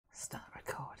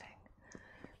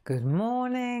Good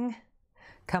morning.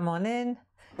 Come on in.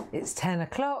 It's 10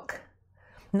 o'clock.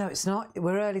 No, it's not.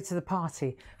 We're early to the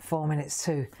party. 4 minutes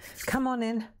to. Come on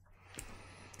in.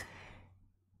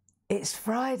 It's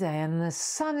Friday and the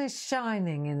sun is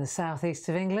shining in the southeast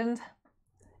of England.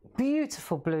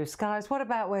 Beautiful blue skies. What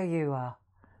about where you are?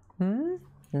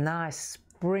 Nice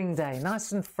spring day,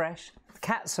 nice and fresh. The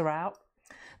cats are out.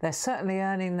 They're certainly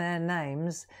earning their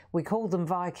names. We call them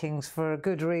Vikings for a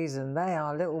good reason. They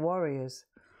are little warriors.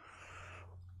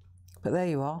 But there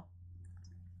you are.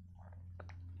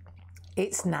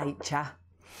 It's nature.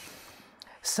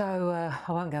 So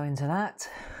I won't go into that.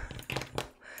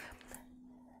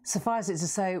 Suffice it to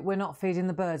say, we're not feeding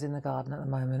the birds in the garden at the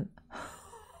moment.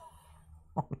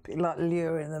 It'd be like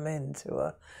luring them into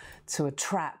a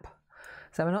trap.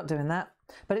 So we're not doing that.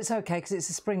 But it's okay because it's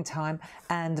the springtime,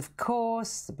 and of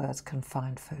course the birds can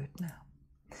find food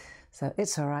now. So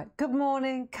it's all right. Good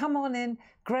morning. Come on in.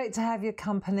 Great to have your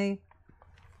company.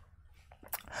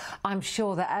 I'm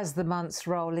sure that as the months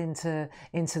roll into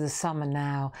the summer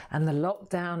now and the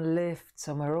lockdown lifts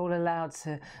and we're all allowed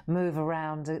to move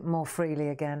around more freely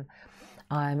again,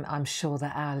 I'm sure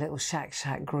that our little SHAC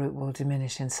Shack group will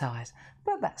diminish in size.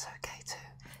 But that's okay too,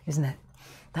 isn't it?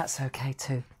 That's okay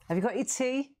too. Have you got your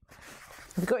tea?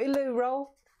 Have you got your loo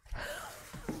roll?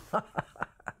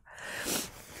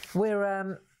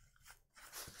 We're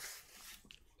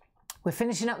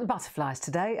finishing up the butterflies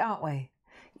today, aren't we?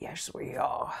 Yes, we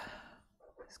are.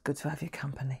 It's good to have your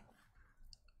company.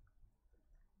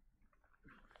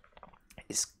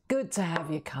 It's good to have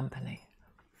your company.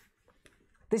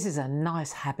 This is a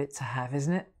nice habit to have,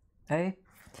 isn't it? Eh?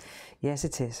 Yes,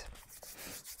 it is.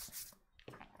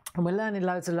 And we're learning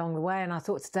loads along the way, and I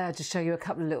thought today I'd just show you a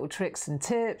couple of little tricks and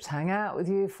tips, hang out with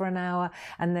you for an hour,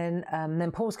 and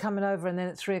then Paul's coming over, and then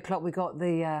at 3 o'clock we got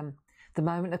the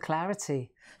moment of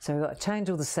clarity. So we've got to change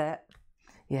all the set.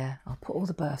 Yeah, I'll put all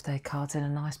the birthday cards in a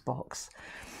nice box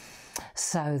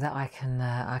so that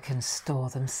I can store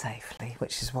them safely,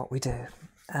 which is what we do.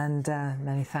 And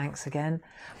many thanks again.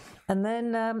 And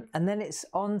then it's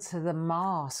on to the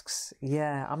masks.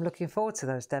 Yeah, I'm looking forward to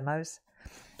those demos.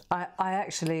 I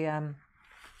actually,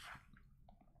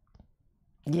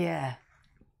 yeah,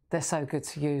 they're so good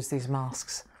to use, these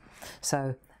masks.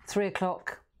 So 3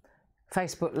 o'clock,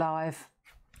 Facebook Live,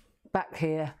 back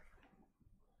here.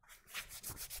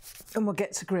 And we'll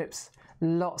get to grips.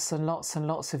 Lots and lots and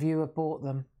lots of you have bought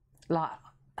them, like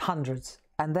hundreds.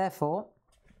 And therefore,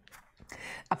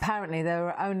 apparently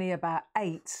there are only about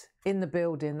 8 in the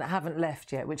building that haven't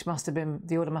left yet, which must have been,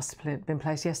 the order must have been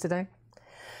placed yesterday.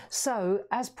 So,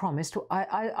 as promised,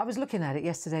 I was looking at it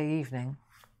yesterday evening,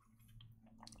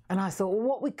 and I thought, well,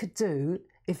 what we could do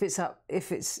if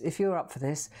you're up for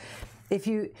this, if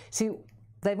you see,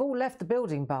 they've all left the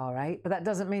building bar 8, but that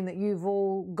doesn't mean that you've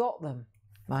all got them.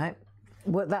 Right,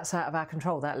 well, that's out of our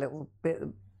control, that little bit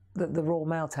that the Royal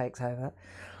Mail takes over.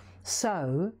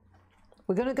 So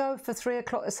we're going to go for 3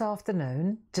 o'clock this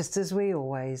afternoon, just as we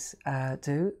always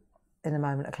do in a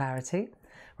moment of clarity,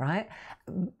 right?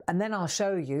 And then I'll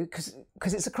show you, because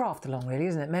it's a craft along really,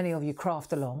 isn't it? Many of you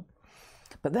craft along.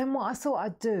 But then what I thought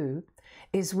I'd do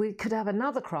is we could have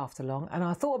another craft along, and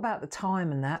I thought about the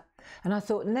time and that, and I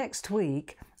thought next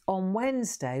week on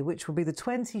Wednesday, which will be the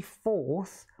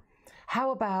 24th,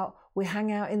 how about we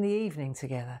hang out in the evening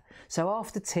together? So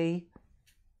after tea,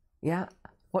 yeah,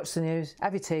 watch the news,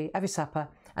 have your tea, have your supper,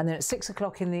 and then at 7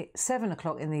 o'clock in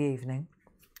the evening,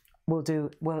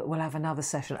 we'll have another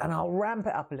session, and I'll ramp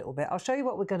it up a little bit. I'll show you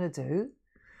what we're going to do.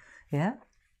 Yeah.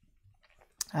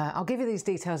 I'll give you these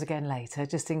details again later,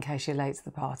 just in case you're late to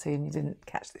the party and you didn't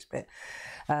catch this bit,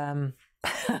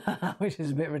 which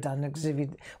is a bit redundant because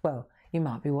you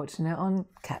might be watching it on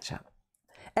catch up.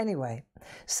 Anyway,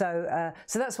 so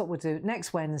that's what we'll do.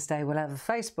 Next Wednesday, we'll have a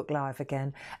Facebook Live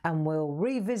again, and we'll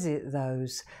revisit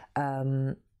those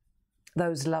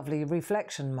lovely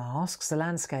reflection masks, the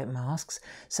landscape masks,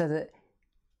 so that,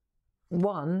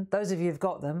 one, those of you who've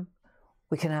got them,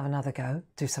 we can have another go,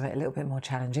 do something a little bit more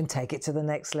challenging, take it to the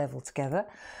next level together.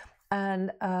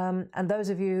 And those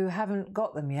of you who haven't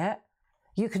got them yet,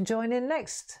 you can join in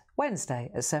next Wednesday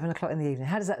at 7 o'clock in the evening.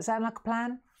 How does that sound like a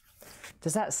plan?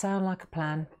 Does that sound like a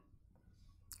plan?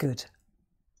 Good.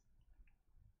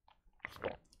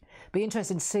 Be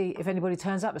interested to see if anybody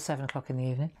turns up at 7 o'clock in the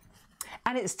evening.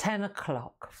 And it's 10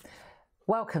 o'clock.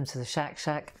 Welcome to the SHAC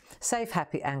Shack. Safe,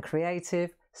 happy and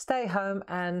creative. Stay home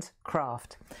and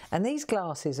craft. And these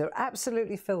glasses are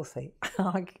absolutely filthy.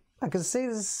 I can see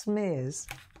the smears.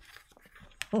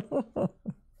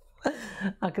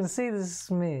 I can see the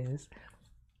smears.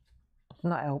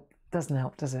 Not help. Doesn't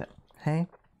help, does it? Hey?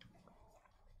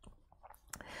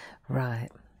 Right.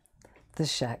 the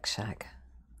SHAC Shack.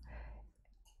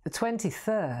 The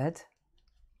 23rd,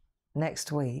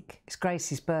 next week, it's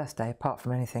Gracie's birthday, apart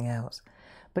from anything else.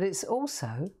 But it's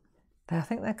also, I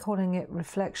think they're calling it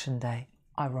Reflection Day,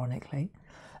 ironically.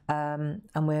 And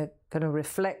we're going to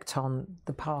reflect on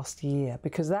the past year,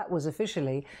 because that was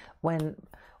officially when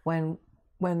the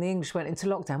English went into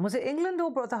lockdown. Was it England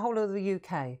or the whole of the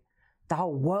UK? The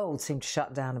whole world seemed to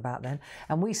shut down about then.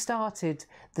 And we started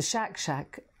the SHAC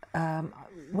Shack,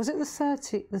 was it the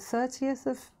 30th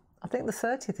of, I think the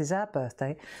 30th is our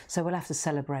birthday, so we'll have to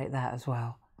celebrate that as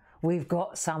well. We've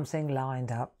got something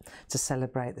lined up to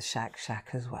celebrate the SHAC Shack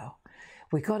as well.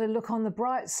 We've got to look on the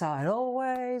bright side,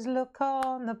 always look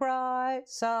on the bright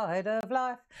side of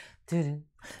life. Do-do,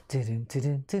 do-do,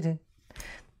 do-do, do-do.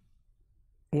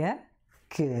 Yeah?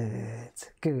 Good,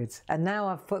 good. And now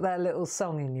I've put that little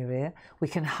song in your ear, we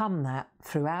can hum that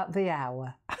throughout the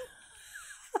hour.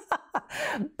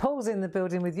 Paul's in the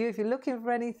building with you. If you're looking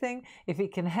for anything, if he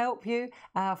can help you,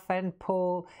 our friend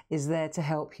Paul is there to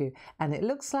help you. And it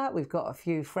looks like we've got a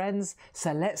few friends,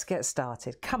 so let's get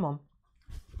started. Come on.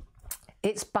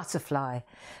 It's Butterfly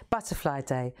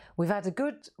Day. We've had a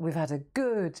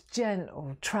good,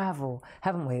 gentle travel,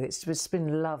 haven't we? It's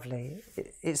been lovely.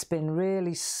 It's been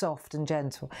really soft and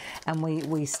gentle. And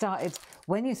we started,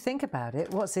 when you think about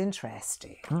it, what's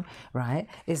interesting, right,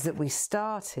 is that we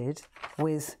started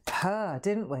with her,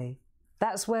 didn't we?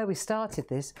 That's where we started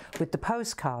this, with the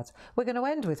postcards. We're going to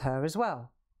end with her as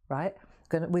well, right?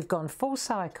 We've gone full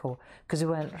cycle, because we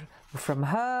went from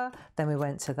her, then we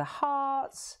went to the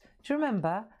hearts. Do you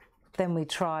remember? Then we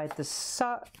tried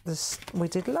we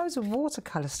did loads of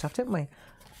watercolour stuff, didn't we?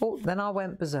 Oh, then I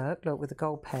went berserk, look, with the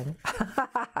gold pen.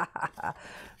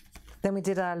 Then we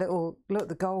did our little, look,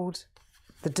 the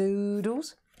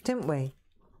doodles, didn't we?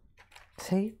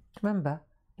 See, remember?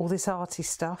 All this arty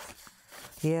stuff.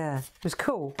 Yeah, it was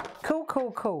cool.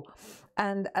 Cool.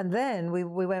 And then we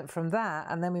went from that,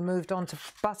 and then we moved on to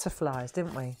butterflies,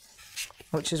 didn't we?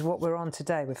 Which is what we're on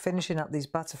today. We're finishing up these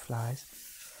butterflies.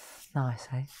 Nice,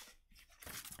 eh?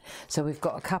 So we've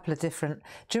got a couple of different,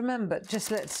 do you remember,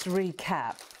 just let's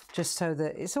recap, just so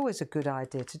that it's always a good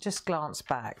idea to just glance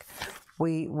back.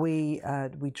 We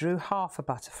drew half a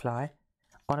butterfly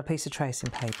on a piece of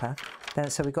tracing paper, then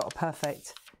so we got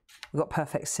perfect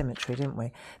symmetry, didn't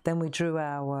we? Then we drew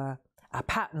our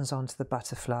patterns onto the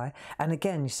butterfly, and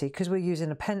again, you see, because we're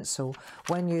using a pencil,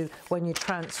 when you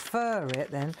transfer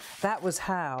it, then that was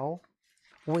how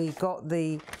we got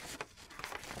the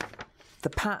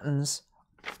patterns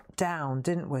down,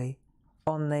 didn't we,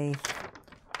 on the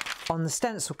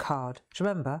stencil card. Do you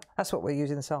remember? That's what we're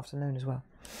using this afternoon as well.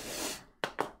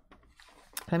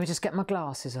 Let me just get my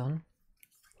glasses on.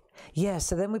 Yeah,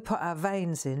 so then we put our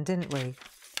veins in, didn't we?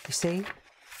 You see?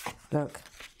 Look,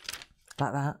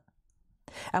 like that.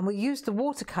 And we used the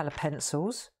watercolour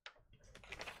pencils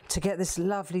to get this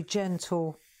lovely,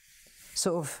 gentle,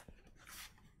 sort of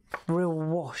real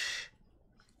wash.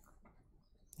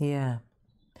 Yeah.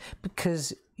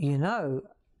 Because, you know,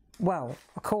 well,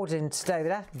 according to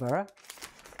David Attenborough,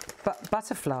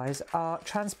 butterflies are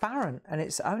transparent, and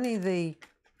it's only the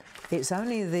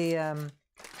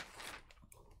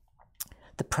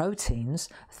proteins,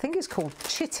 I think it's called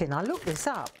chitin. I looked this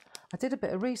up. I did a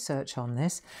bit of research on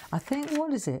this. I think,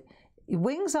 what is it?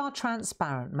 Wings are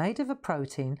transparent, made of a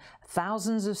protein,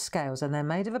 thousands of scales, and they're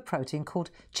made of a protein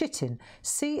called chitin,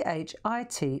 C-H-I-T-I-N.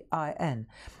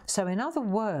 So in other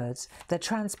words, they're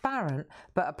transparent,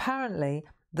 but apparently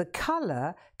the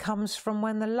colour comes from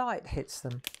when the light hits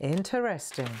them.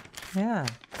 Interesting. Yeah.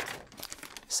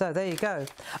 So there you go.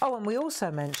 Oh, and we also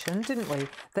mentioned, didn't we,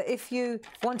 that if you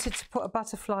wanted to put a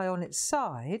butterfly on its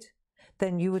side,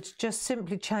 then you would just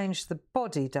simply change the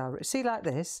body direction. See, like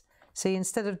this? See,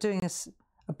 instead of doing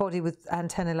a body with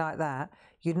antennae like that,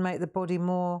 you'd make the body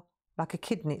more like a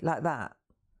kidney, like that,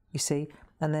 you see,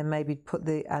 and then maybe put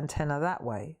the antenna that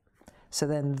way. So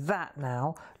then that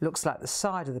now looks like the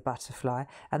side of the butterfly,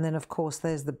 and then of course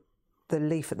there's the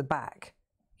leaf at the back.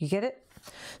 You get it?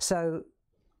 So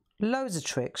loads of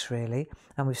tricks really,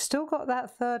 and we've still got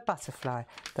that third butterfly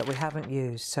that we haven't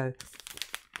used. So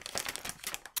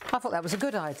I thought that was a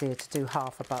good idea to do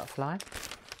half a butterfly.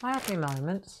 I have my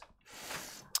moments.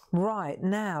 Right,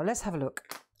 now let's have a look.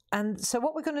 And so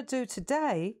what we're going to do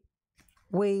today,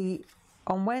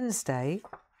 on Wednesday,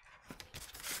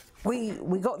 we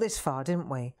got this far, didn't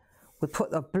we? We put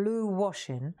the blue wash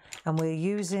in, and we're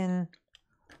using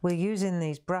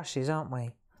these brushes, aren't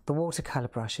we? The watercolour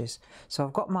brushes. So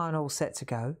I've got mine all set to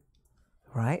go,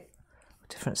 right?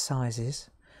 Different sizes.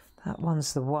 That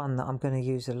one's the one that I'm going to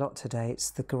use a lot today.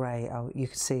 It's the grey. Oh, you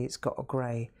can see it's got a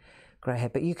grey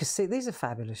head, but you can see these are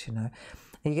fabulous, you know.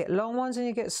 You get long ones and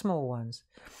you get small ones.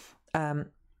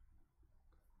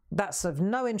 That's of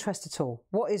no interest at all.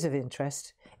 What is of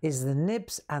interest is the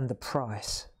nibs and the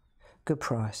price. Good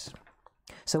price.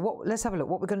 So let's have a look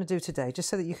what we're going to do today, just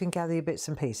so that you can gather your bits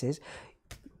and pieces.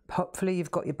 Hopefully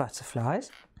you've got your butterflies.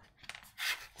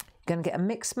 You're going to get a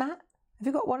mix mat. Have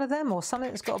you got one of them or something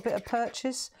that's got a bit of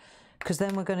purchase? Because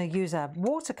then we're going to use our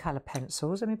watercolour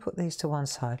pencils. Let me put these to one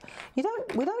side. We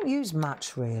don't use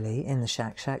much really in the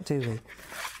SHAC Shack, do we?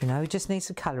 You know, we just need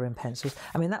some colouring pencils.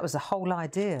 I mean, that was the whole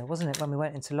idea, wasn't it, when we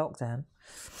went into lockdown?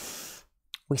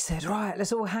 We said, right,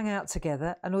 let's all hang out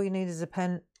together, and all you need is a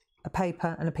pen, a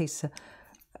paper, and a piece of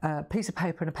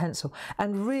paper and a pencil.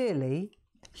 And really,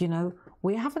 you know,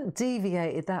 we haven't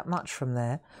deviated that much from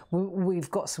there. We've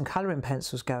got some colouring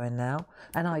pencils going now,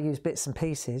 and I use bits and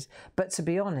pieces. But to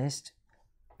be honest,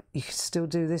 you can still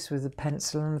do this with a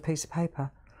pencil and a piece of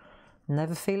paper.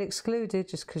 Never feel excluded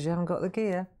just because you haven't got the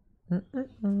gear.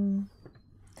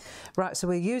 Right, so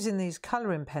we're using these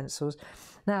colouring pencils.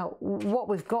 Now, what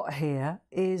we've got here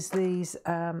is these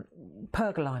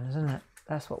pergoliners, isn't it?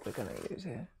 That's what we're going to use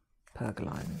here,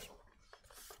 pergoliners.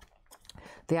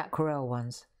 The aquarelle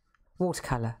ones,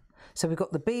 watercolour. So we've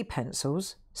got the B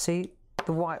pencils. See,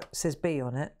 the white says B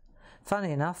on it.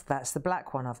 Funny enough, that's the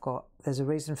black one I've got. There's a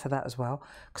reason for that as well.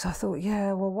 Because I thought,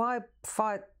 yeah, well, why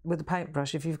fight with a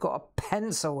paintbrush if you've got a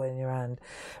pencil in your hand?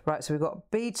 Right, so we've got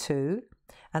B2,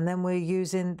 and then we're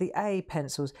using the A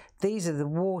pencils. These are the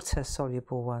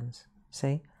water-soluble ones,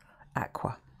 see?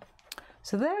 Aqua.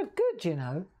 So they're good, you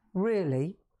know,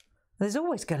 really. There's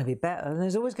always going to be better, and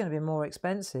there's always going to be more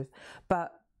expensive.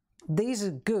 But these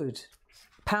are good.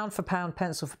 Pound for pound,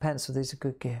 pencil for pencil, these are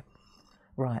good gear.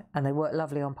 Right, and they work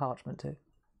lovely on parchment too.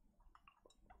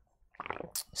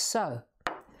 So,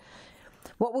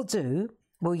 what we'll do,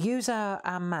 we'll use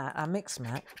our mat, our mix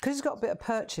mat, because it's got a bit of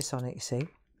purchase on it, you see.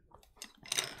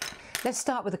 Let's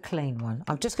start with a clean one.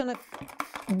 I'm just going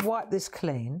to wipe this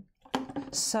clean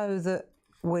so that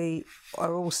we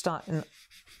are all starting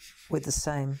with the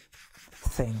same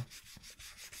thing.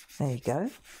 There you go.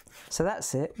 So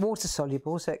that's it, water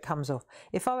soluble, so it comes off.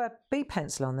 If I had B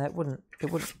pencil on there, it wouldn't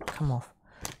come off.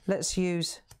 Let's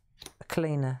use a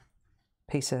cleaner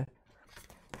piece of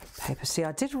paper. See,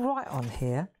 I did write on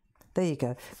here. There you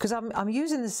go. Because I'm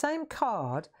using the same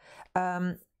card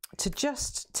to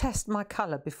just test my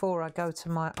colour before I go to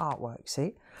my artwork,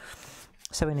 see?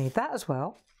 So we need that as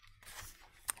well.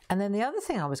 And then the other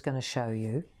thing I was going to show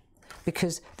you,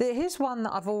 because here's one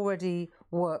that I've already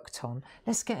worked on.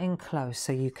 Let's get in close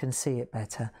so you can see it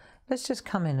better. Let's just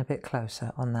come in a bit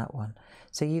closer on that one.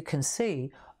 So you can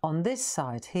see on this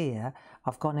side here,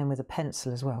 I've gone in with a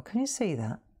pencil as well. Can you see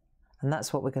that? And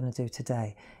that's what we're going to do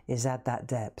today, is add that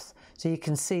depth. So you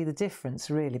can see the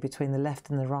difference really between the left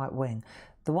and the right wing.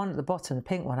 The one at the bottom, the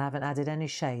pink one, I haven't added any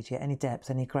shade yet, any depth,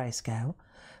 any grayscale.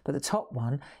 But the top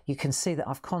one, you can see that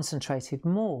I've concentrated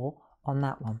more on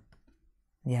that one.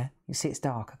 Yeah, you see it's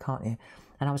darker, can't you?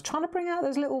 And I was trying to bring out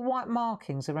those little white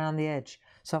markings around the edge.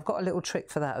 So I've got a little trick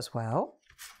for that as well.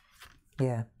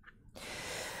 Yeah.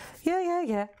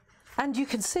 Yeah. And you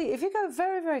can see, if you go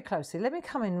very, very closely, let me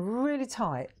come in really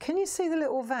tight. Can you see the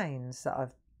little veins that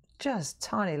I've just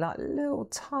tiny, like little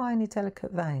tiny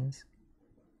delicate veins?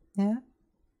 Yeah?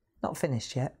 Not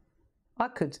finished yet. I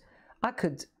could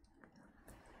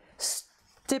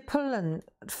stipple and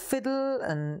fiddle,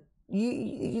 and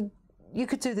you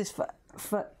could do this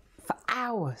for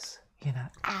hours, you know,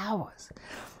 hours.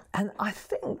 And I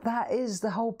think that is the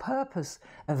whole purpose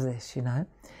of this, you know.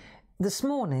 This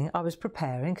morning I was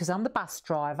preparing, because I'm the bus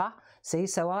driver, see,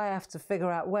 so I have to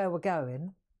figure out where we're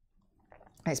going.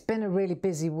 It's been a really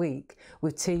busy week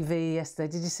with TV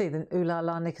yesterday. Did you see the Ooh La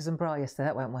La Knickers and Bra yesterday?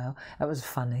 That went well. That was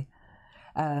funny.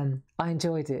 I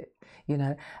enjoyed it, you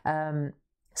know.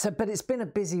 But it's been a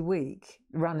busy week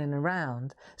running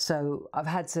around. So I've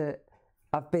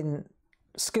been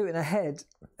scooting ahead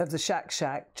of the SHAC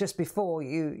Shack just before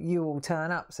you all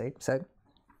turn up, see. So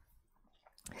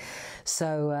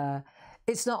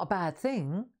it's not a bad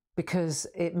thing, because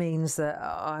it means that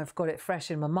I've got it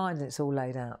fresh in my mind and it's all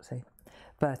laid out, see.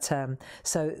 But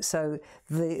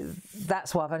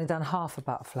that's why I've only done half a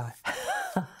butterfly.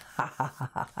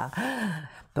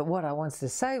 But what I wanted to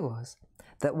say was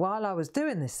that while I was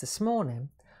doing this morning,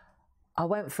 I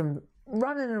went from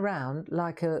running around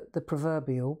like the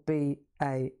proverbial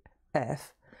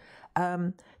BAF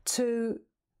to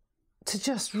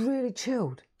just really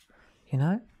chilled, you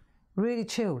know. Really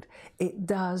chilled. It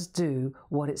does do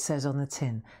what it says on the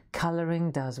tin.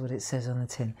 Colouring does what it says on the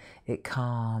tin. It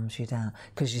calms you down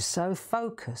because you're so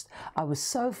focused. I was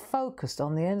so focused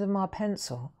on the end of my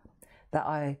pencil that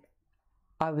I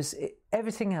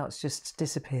everything else just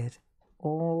disappeared.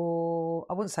 Or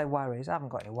I wouldn't say worries. I haven't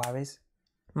got any worries.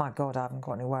 My God, I haven't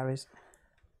got any worries.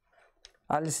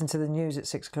 I listened to the news at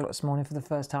 6 o'clock this morning for the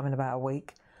first time in about a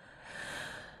week.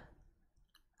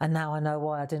 And now I know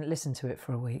why I didn't listen to it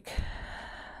for a week.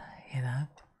 You know.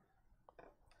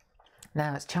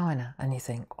 Now it's China, and you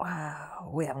think, wow,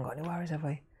 we haven't got any worries, have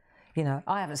we? You know,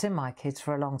 I haven't seen my kids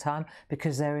for a long time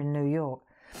because they're in New York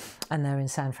and they're in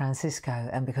San Francisco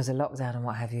and because of lockdown and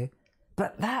what have you.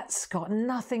 But that's got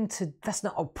nothing to, that's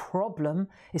not a problem.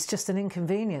 It's just an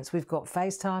inconvenience. We've got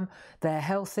FaceTime, they're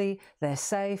healthy, they're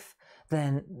safe,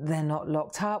 then they're not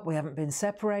locked up, we haven't been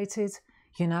separated,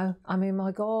 you know. I mean,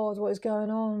 my God, what is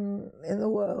going on in the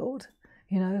world,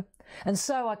 you know? And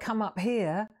so I come up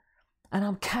here and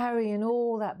I'm carrying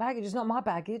all that baggage. It's not my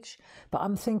baggage, but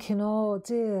I'm thinking, oh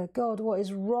dear God, what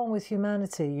is wrong with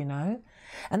humanity, you know?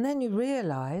 And then you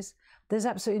realise there's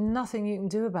absolutely nothing you can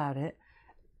do about it.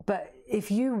 But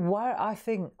if you worry, I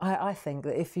think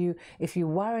that if you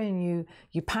worry and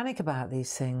you panic about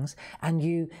these things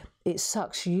and it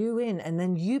sucks you in, and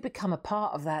then you become a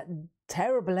part of that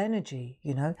terrible energy,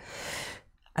 you know.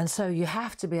 And so you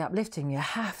have to be uplifting. You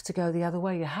have to go the other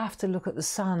way. You have to look at the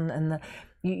sun, and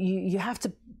you have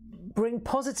to bring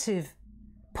positive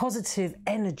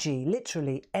energy,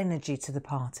 literally energy, to the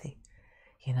party,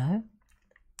 you know.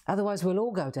 Otherwise, we'll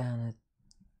all go down a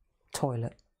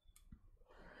toilet.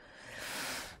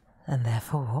 And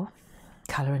therefore,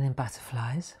 colouring in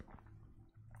butterflies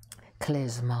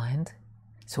clears the mind.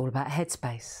 It's all about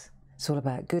headspace. It's all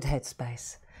about good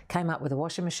headspace. Came up with a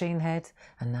washing machine head,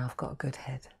 and now I've got a good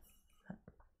head.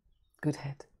 Good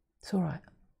head. It's all right.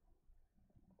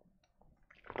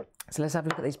 So let's have a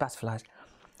look at these butterflies.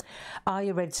 Are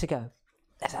you ready to go?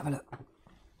 Let's have a look.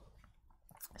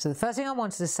 So the first thing I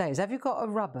wanted to say is, have you got a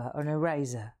rubber or an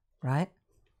eraser, right?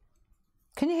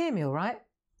 Can you hear me all right?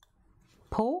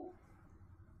 Paul?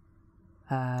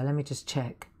 Let me just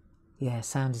check. Yeah,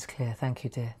 sound is clear. Thank you,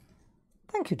 dear.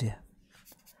 Thank you, dear.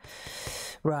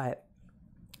 Right.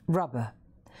 Rubber.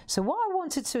 So what I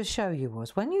wanted to show you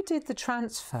was, when you did the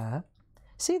transfer,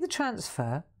 see the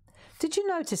transfer, did you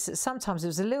notice that sometimes it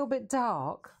was a little bit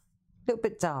dark? A little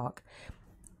bit dark.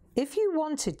 If you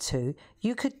wanted to,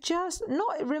 you could just,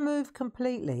 not remove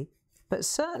completely, but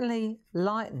certainly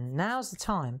lighten. Now's the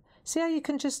time. See how you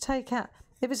can just take out,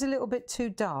 if it's a little bit too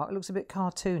dark, it looks a bit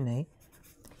cartoony.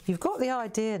 You've got the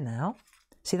idea now.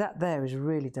 See, that there is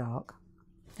really dark.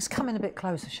 Let's come in a bit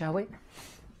closer, shall we?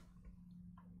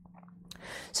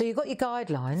 So you've got your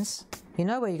guidelines. You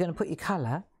know where you're going to put your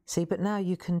colour. See, but now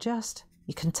you can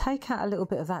take out a little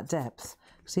bit of that depth,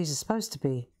 because these are supposed to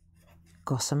be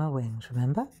gossamer wings,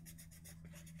 remember?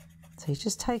 So you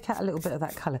just take out a little bit of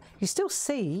that colour. You still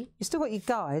see, you still got your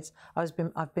guides. I've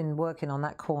been working on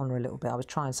that corner a little bit. I was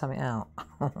trying something out.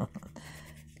 I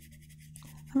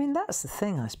mean, that's the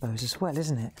thing, I suppose, as well,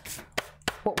 isn't it?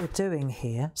 What we're doing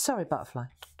here, sorry, butterfly.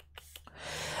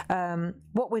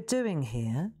 What we're doing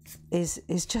here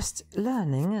is just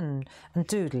learning and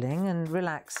doodling and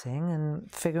relaxing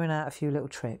and figuring out a few little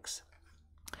tricks.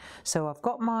 So I've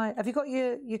got my, have you got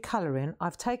your colouring?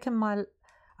 I've taken the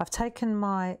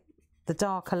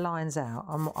darker lines out.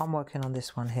 I'm working on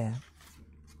this one here.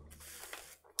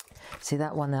 See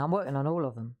that one there? I'm working on all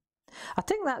of them. I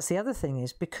think that's the other thing,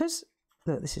 is because,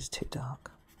 look, this is too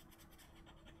dark.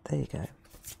 There you go.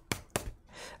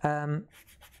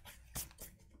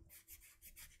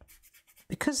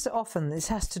 Because often this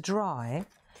has to dry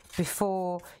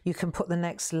before you can put the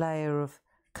next layer of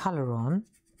colour on,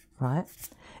 right?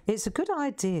 It's a good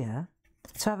idea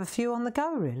to have a few on the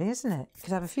go, really, isn't it? You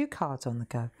could have a few cards on the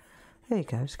go. There you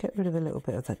go, just get rid of a little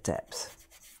bit of the depth.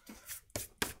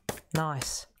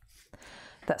 Nice.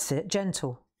 That's it,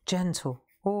 gentle, gentle,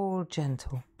 all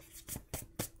gentle.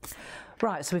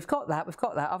 Right, so we've got that.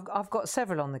 I've got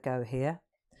several on the go here.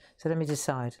 So let me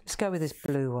decide. Let's go with this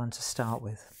blue one to start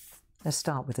with. Let's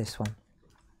start with this one.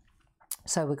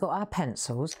 So we've got our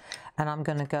pencils, and I'm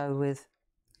going to go with,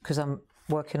 because I'm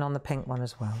working on the pink one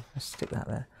as well. Let's stick that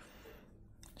there.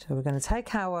 So we're going to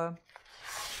take our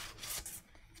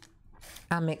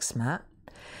mix mat,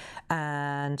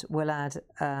 and we'll add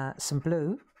some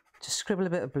blue. Just scribble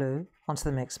a bit of blue onto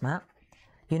the mix mat.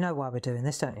 You know why we're doing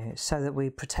this, don't you? It's so that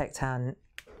we protect our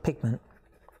pigment.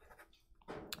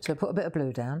 So put a bit of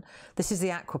blue down. This is the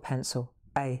aqua pencil,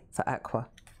 A for aqua,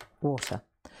 water.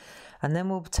 And then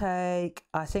we'll take,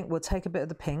 I think we'll take a bit of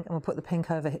the pink, and we'll put the pink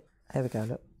over here. There we go,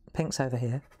 look, pink's over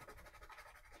here.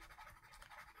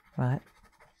 Right,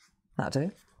 that'll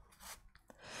do.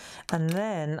 And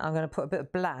then I'm going to put a bit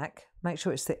of black, make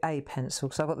sure it's the A pencil,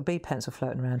 because I've got the B pencil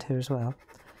floating around here as well.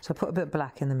 So I put a bit of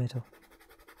black in the middle.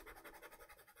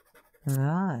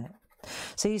 Right.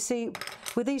 So you see,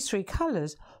 with these three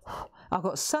colours, I've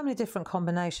got so many different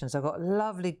combinations. I've got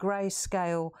lovely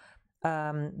grayscale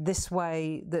this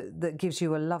way that gives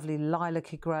you a lovely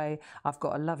lilac-y grey. I've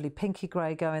got a lovely pinky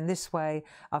grey going this way.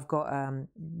 I've got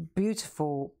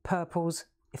beautiful purples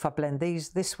if I blend these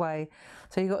this way.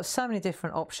 So you've got so many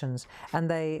different options.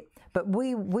 But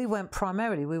we went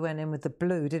in with the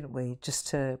blue, didn't we? Just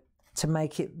to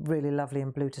make it really lovely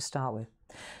and blue to start with.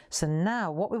 So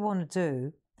now what we want to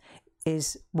do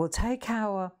is we'll take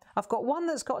I've got one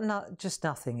that's got just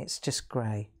nothing, it's just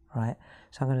grey, right?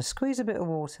 So I'm going to squeeze a bit of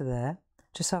water there,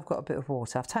 just so I've got a bit of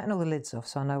water. I've taken all the lids off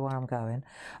so I know where I'm going.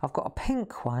 I've got a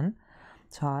pink one,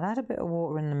 so I'll add a bit of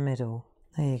water in the middle.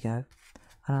 There you go.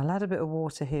 And I'll add a bit of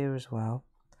water here as well.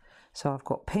 So I've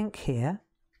got pink here,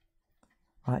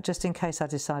 right, just in case I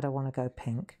decide I want to go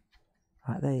pink.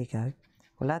 Right, there you go.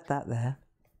 We'll add that there.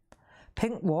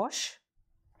 Pink wash.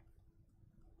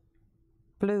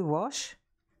 Blue wash.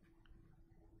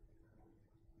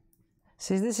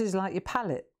 See, this is like your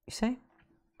palette, you see?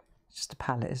 It's just a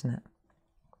palette, isn't it?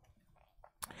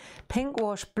 Pink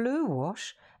wash, blue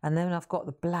wash, and then I've got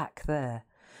the black there.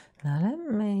 Now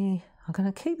I'm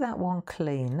going to keep that one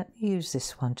clean. Let me use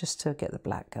this one just to get the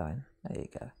black going. There you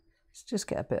go. Let's just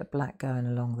get a bit of black going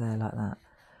along there like that.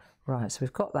 Right, so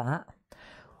we've got that.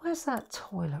 Where's that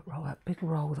toilet roll, that big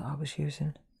roll that I was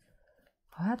using?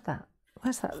 I had that.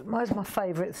 Where's that? Where's my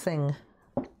favourite thing?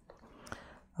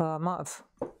 Oh, I might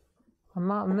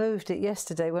have moved it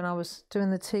yesterday when I was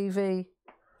doing the TV.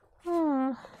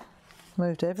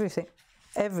 Moved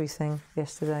everything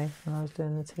yesterday when I was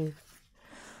doing the TV.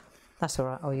 That's all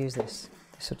right. I'll use this.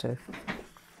 This will do.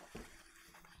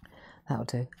 That'll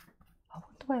do. I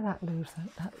wonder where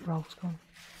that roll's gone.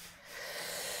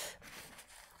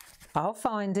 I'll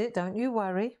find it. Don't you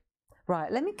worry.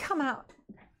 Right. Let me come out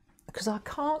because I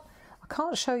can't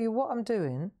show you what I'm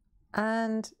doing,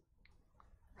 and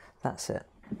that's it.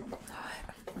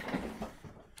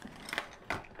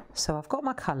 So I've got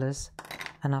my colours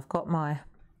and I've got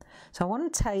so I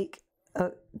want to take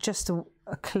just a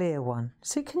clear one.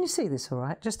 See, can you see this all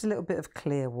right? Just a little bit of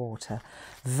clear water,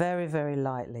 very, very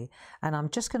lightly. And I'm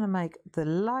just going to make the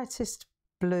lightest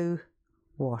blue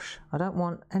wash. I don't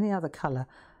want any other colour.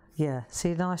 Yeah,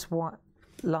 see, nice white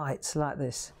lights like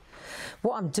this.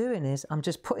 What I'm doing is I'm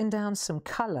just putting down some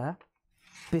colour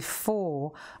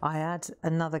before I add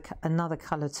another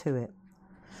colour to it.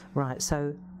 Right,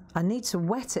 so I need to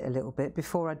wet it a little bit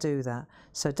before I do that.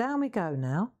 So down we go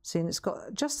now. See, and it's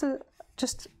got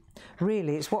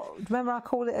really, it's remember I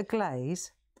call it a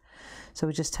glaze? So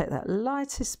we just take that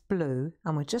lightest blue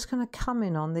and we're just going to come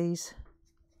in on these.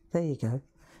 There you go.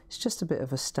 It's just a bit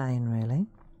of a stain really.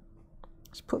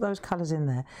 Just put those colours in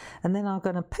there. And then I'm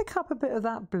going to pick up a bit of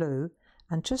that blue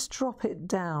and just drop it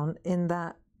down in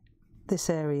this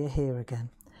area here again.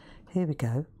 Here we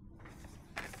go.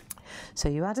 So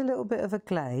you add a little bit of a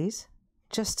glaze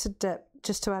just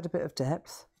to add a bit of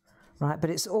depth, right? But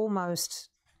it's almost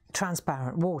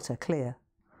transparent, water, clear.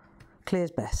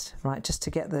 Clear's best, right? Just to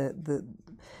get the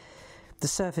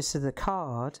surface of the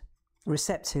card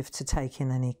receptive to take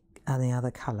in any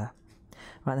other colour.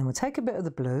 Right, then we'll take a bit of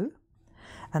the blue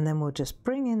and then we'll just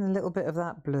bring in a little bit of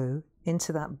that blue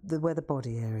into where the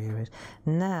body area is.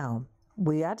 Now,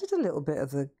 we added a little bit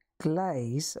of the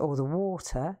glaze or the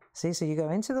water. See, so you go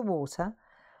into the water.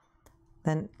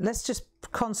 Then let's just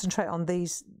concentrate on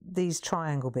these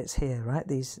triangle bits here, right?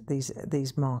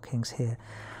 These markings here.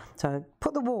 So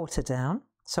put the water down.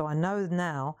 So I know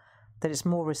now that it's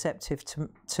more receptive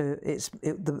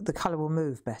the colour will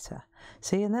move better.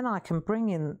 See, and then I can bring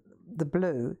in the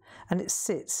blue and it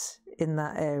sits in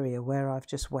that area where I've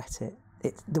just wet it.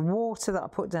 The water that I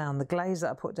put down, the glaze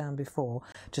that I put down before,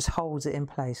 just holds it in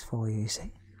place for you,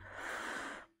 see?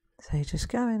 So you just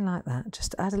go in like that,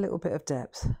 just add a little bit of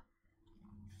depth.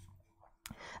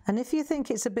 And if you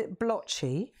think it's a bit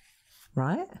blotchy,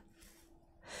 right?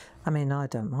 I mean, I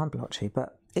don't mind blotchy,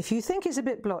 but if you think it's a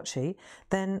bit blotchy,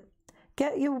 then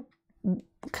get your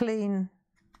clean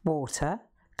water,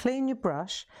 clean your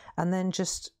brush, and then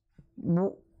just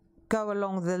go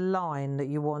along the line that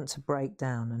you want to break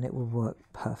down and it will work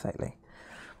perfectly.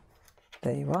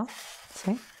 There you are,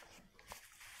 see?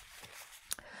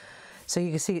 So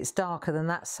you can see it's darker than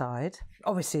that side.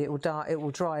 Obviously it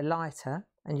will dry lighter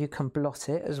and you can blot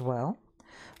it as well.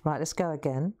 Right, let's go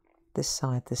again, this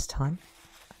side this time.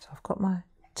 So I've got my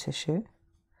tissue.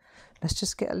 Let's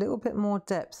just get a little bit more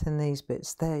depth in these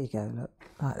bits. There you go, look,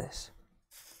 like this.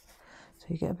 So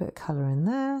you get a bit of colour in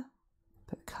there, a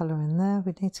bit of colour in there.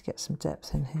 We need to get some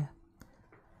depth in here.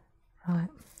 Right,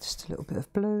 just a little bit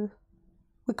of blue.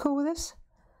 We cool with this?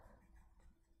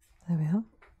 There we are.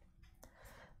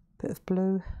 Bit of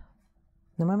blue.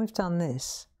 Then when we've done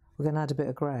this, we're going to add a bit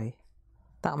of grey.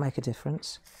 That'll make a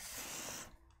difference.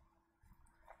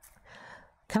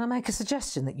 Can I make a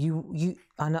suggestion that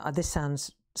I know this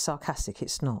sounds sarcastic,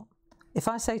 it's not. If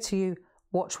I say to you,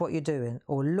 watch what you're doing,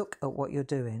 or look at what you're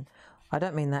doing, I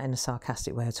don't mean that in a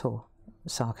sarcastic way at all.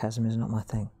 Sarcasm is not my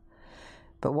thing.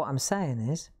 But what I'm saying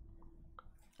is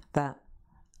that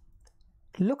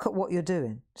look at what you're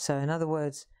doing. So in other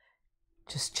words,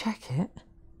 just check it,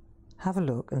 have a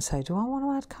look and say, do I want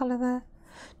to add colour there?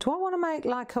 Do I want to make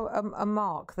like a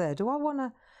mark there? Do I want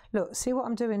to, look, see what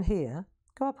I'm doing here?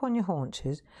 Go up on your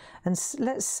haunches and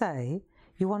let's say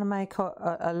you want to make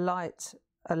a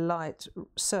light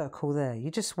circle there.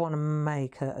 You just want to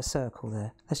make a circle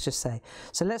there, let's just say.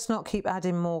 So let's not keep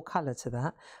adding more colour to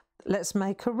that. Let's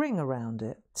make a ring around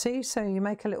it. See, so you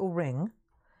make a little ring.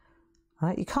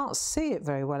 Right? You can't see it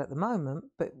very well at the moment,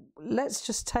 but let's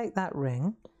just take that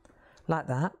ring like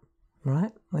that.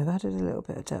 Right, we've added a little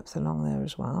bit of depth along there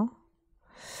as well.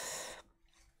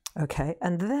 Okay,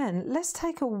 and then let's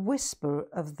take a whisper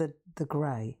of the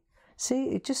grey.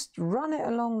 See, just run it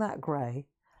along that grey,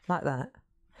 like that.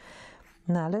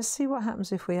 Now, let's see what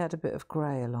happens if we add a bit of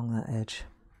grey along that edge.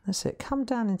 That's it, come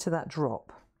down into that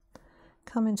drop.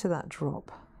 Come into that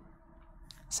drop.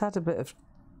 Let's add a bit of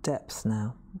depth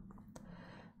now.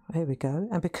 Here we go.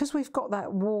 And because we've got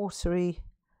that watery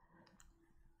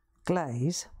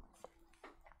glaze,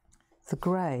 the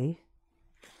grey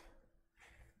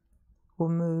will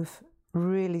move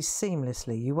really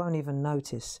seamlessly. You won't even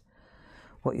notice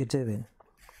what you're doing.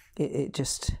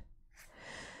 It's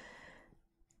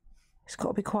got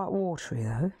to be quite watery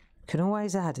though. You can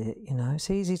always add it, you know, it's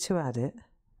easy to add it.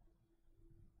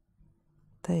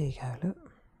 There you go,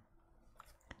 look.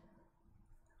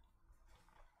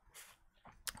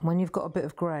 When you've got a bit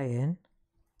of grey in,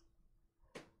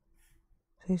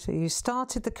 see, so you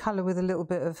started the colour with a little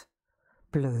bit of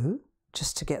blue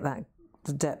just to get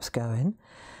the depth going,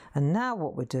 and now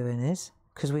what we're doing is,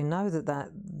 because we know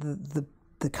that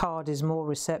the card is more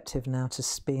receptive now to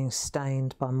being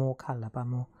stained by more colour,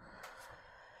 so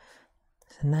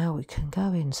now we can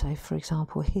go in, say for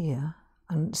example here,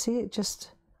 and see it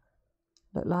just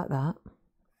look like that.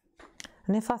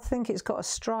 And if I think it's got a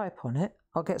stripe on it,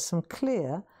 I'll get some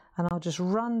clear and I'll just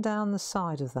run down the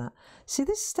side of that. See,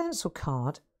 this stencil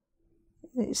card,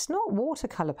 it's not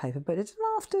watercolour paper, but it doesn't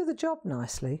half do the job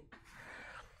nicely.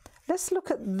 Let's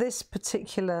look at this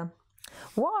particular.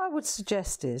 What I would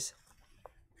suggest is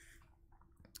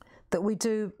that we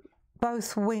do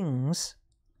both wings,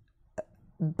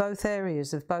 both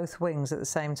areas of both wings at the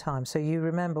same time. So you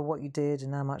remember what you did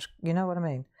and how much, you know what I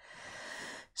mean?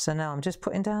 So now I'm just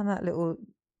putting down that little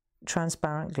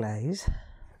transparent glaze.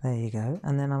 There you go.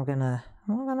 And then I'm gonna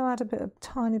add a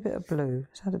tiny bit of blue.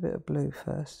 Let's add a bit of blue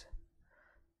first.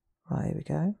 Right, here we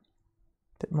go. A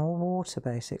bit more water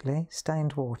basically,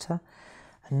 stained water.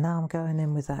 And now I'm going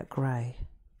in with that grey.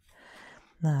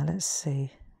 Now let's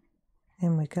see.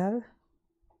 In we go.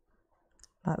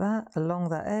 Like that, along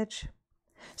that edge.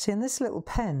 See, in this little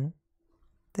pen,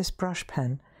 this brush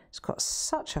pen, it's got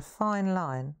such a fine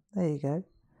line. There you go.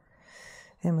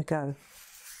 In we go.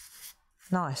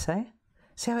 Nice, eh?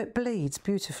 See how it bleeds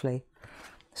beautifully?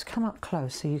 Let's come up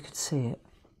close so you can see it.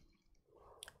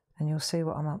 And you'll see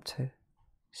what I'm up to.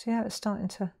 See how it's starting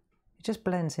to, it just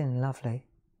blends in lovely.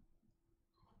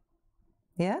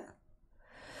 Yeah?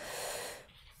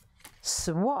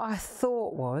 So what I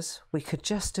thought was we could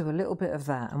just do a little bit of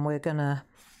that, and we're gonna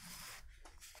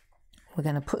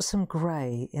put some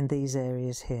grey in these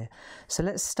areas here. So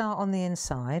let's start on the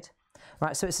inside.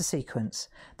 Right, so it's a sequence.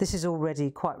 This is already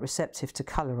quite receptive to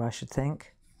colour, I should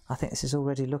think. I think this is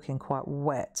already looking quite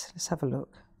wet. Let's have a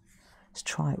look. Let's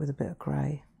try it with a bit of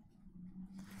grey.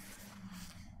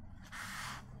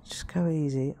 Just go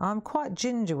easy. I'm quite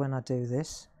ginger when I do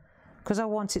this because I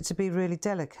want it to be really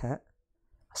delicate.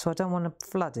 So I don't want to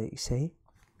flood it, you see.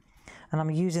 And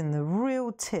I'm using the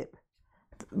real tip.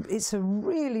 It's a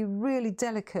really, really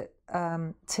delicate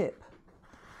tip.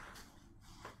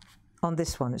 On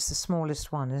this one, it's the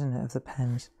smallest one, isn't it, of the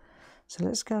pens. So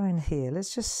let's go in here.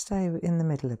 Let's just stay in the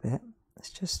middle a bit.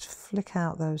 Let's just flick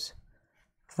out those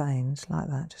veins like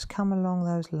that. Just come along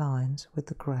those lines with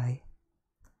the grey.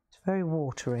 It's very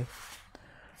watery.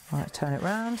 Right, turn it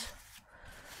round.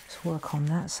 Let's work on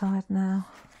that side now.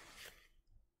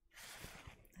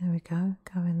 There we go,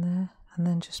 go in there. And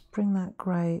then just bring that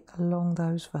grey along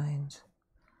those veins.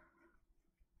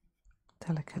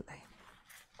 Delicately.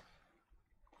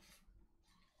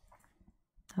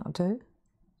 That'll do.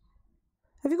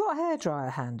 Have you got a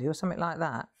hairdryer handy or something like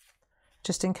that?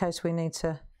 Just in case we need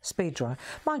to speed dry.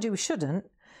 Mind you, we shouldn't,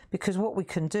 because what we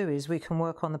can do is we can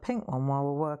work on the pink one while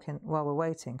we're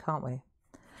waiting, can't we?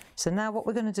 So now what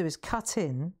we're going to do is cut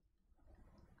in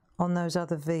on those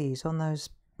other V's, on those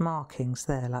markings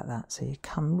there, like that. So you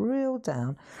come real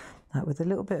down, like with a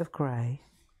little bit of grey.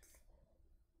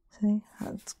 See,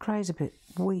 that grey's a bit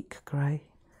weak grey.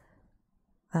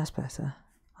 That's better.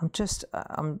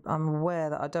 I'm aware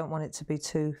that I don't want it to be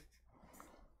too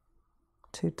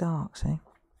dark, see?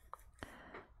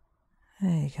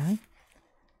 There you go. You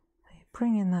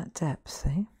bring in that depth,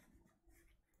 see?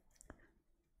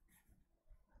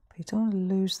 But you don't want to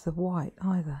lose the white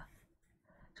either.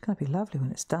 It's going to be lovely when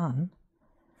it's done.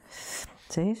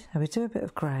 See, so we do a bit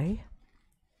of grey.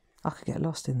 I could get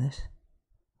lost in this.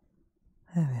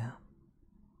 There we are.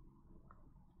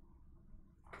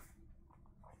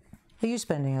 Are you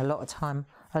spending a lot of time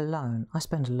alone? I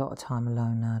spend a lot of time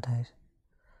alone nowadays.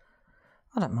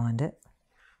 I don't mind it.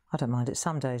 I don't mind it.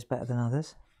 Some days better than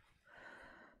others.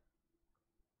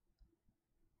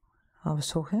 I was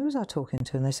talking, who was I talking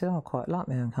to? And they said, oh, I quite like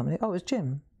my own company. Oh, it was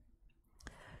Jim.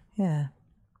 Yeah.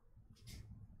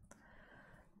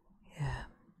 Yeah.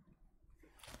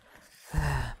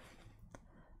 There.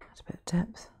 That's a bit of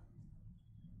depth.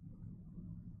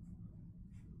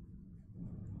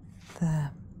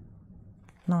 There.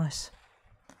 Nice.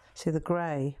 See, the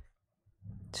grey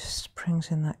just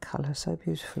brings in that colour so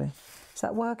beautifully. Is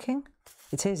that working?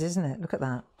 It is, isn't it? Look at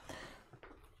that.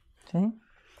 See?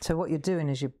 So what you're doing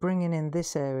is you're bringing in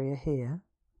this area here.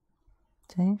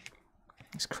 See?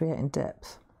 It's creating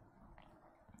depth.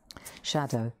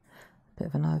 Shadow. Bit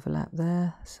of an overlap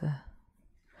there. So,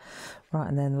 right,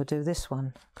 and then we'll do this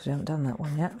one, because we haven't done that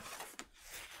one yet.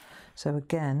 So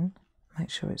again, make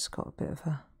sure it's got a bit of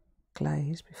a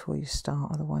glaze before you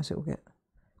start, otherwise it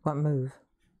won't move.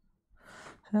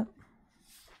 So,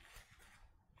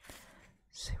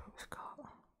 see what we've got.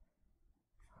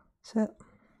 So,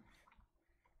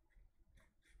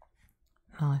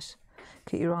 nice.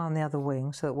 Keep your eye on the other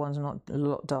wing so that one's not a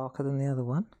lot darker than the other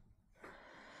one.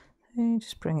 And you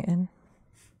just bring it in.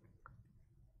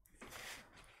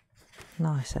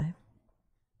 Nice, eh?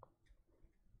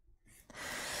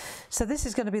 So this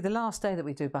is going to be the last day that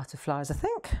we do butterflies, I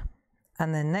think.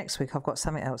 And then next week I've got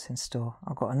something else in store.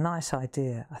 I've got a nice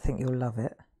idea. I think you'll love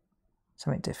it.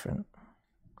 Something different.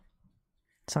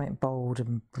 Something bold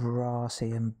and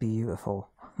brassy and beautiful.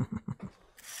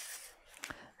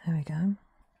 There we go.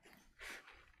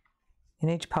 You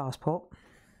need your passport.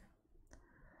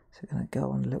 So we're going to go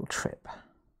on a little trip.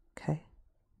 Okay.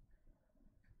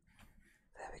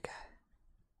 There we go.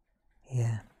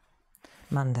 Yeah.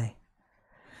 Monday.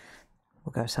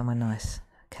 We'll go somewhere nice.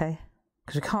 Okay.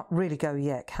 Because we can't really go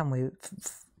yet, can we,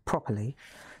 properly?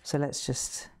 So let's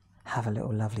just have a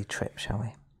little lovely trip, shall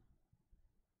we?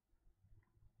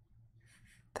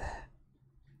 There.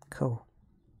 Cool.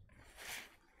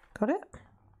 Got it?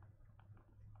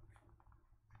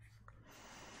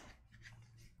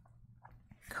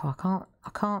 Cool. I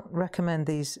can't recommend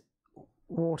these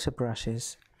water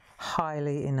brushes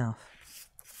highly enough.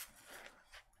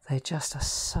 They just are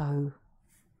so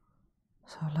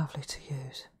lovely to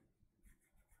use.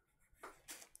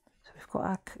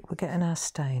 We're getting our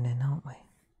stain in, aren't we?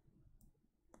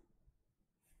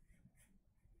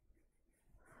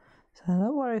 So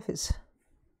don't worry if it's...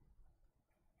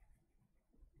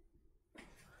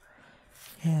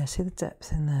 Yeah, see the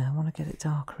depth in there? I want to get it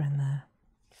darker in there.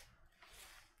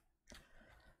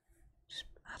 Just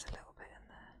add a little bit in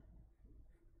there.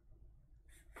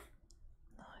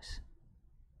 Nice.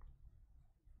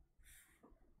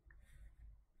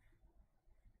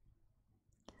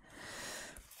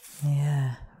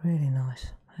 Yeah, really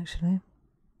nice, actually.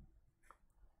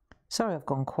 Sorry I've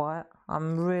gone quiet.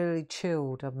 I'm really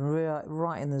chilled. I'm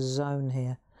right in the zone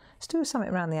here. Let's do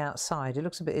something around the outside. It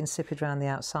looks a bit insipid around the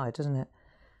outside, doesn't it?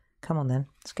 Come on then,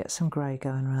 let's get some grey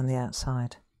going around the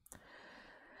outside.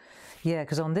 Yeah,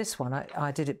 because on this one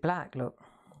I did it black, look.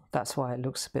 That's why it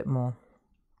looks a bit more...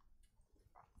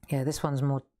 Yeah, this one's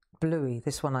more bluey.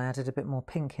 This one I added a bit more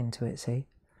pink into it, see?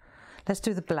 Let's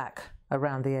do the black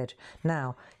around the edge.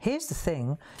 Now, here's the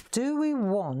thing. Do we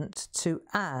want to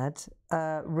add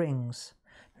rings?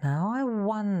 Now, I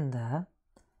wonder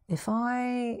if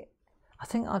I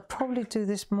think I'd probably do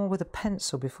this more with a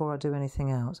pencil before I do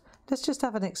anything else. Let's just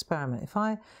have an experiment. If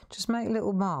I just make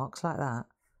little marks like that,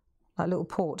 like little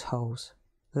portholes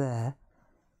there.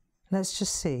 Let's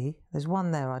just see. There's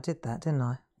one there. I did that, didn't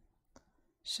I?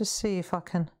 Let's just see if I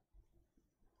can...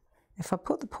 If I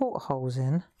put the portholes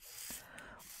in,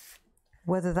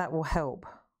 whether that will help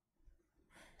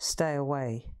stay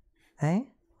away, eh?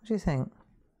 What do you think?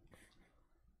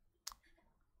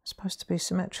 It's supposed to be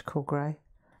symmetrical grey.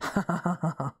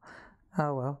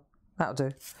 Oh well, that'll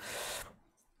do.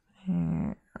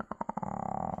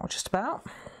 Just about.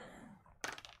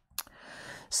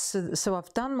 So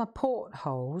I've done my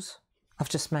portholes. I've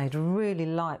just made really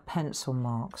light pencil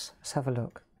marks. Let's have a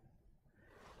look.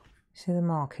 See the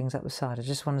markings up the side? I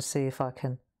just want to see if I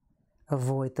can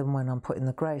avoid them when I'm putting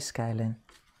the grayscale in.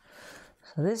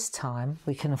 So this time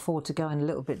we can afford to go in a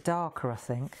little bit darker, I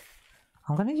think.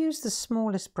 I'm going to use the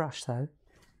smallest brush though.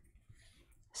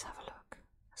 Let's have a look.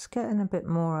 Let's get in a bit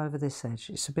more over this edge.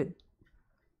 It's a bit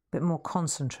more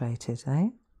concentrated, eh?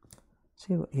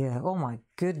 See what? Yeah. Oh my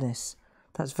goodness,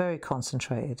 that's very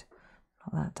concentrated.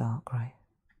 Not that dark grey.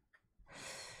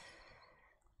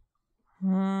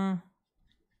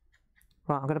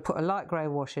 Right, I'm going to put a light grey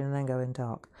wash in and then go in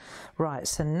dark. Right,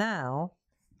 so now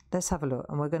let's have a look,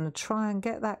 and we're going to try and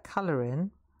get that colour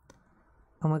in,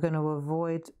 and we're going to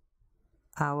avoid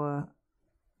our,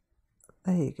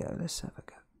 there you go, let's have a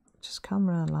go. Just come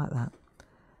around like that.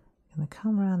 I'm going to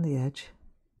come around the edge,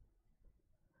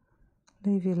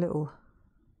 leave your little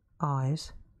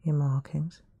eyes, your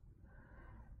markings,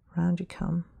 round you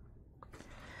come.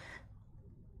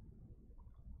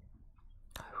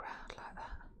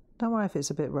 Don't worry if it's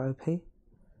a bit ropey, you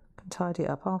can tidy it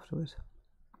up afterwards.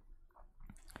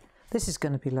 This is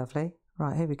going to be lovely.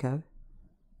 Right, here we go.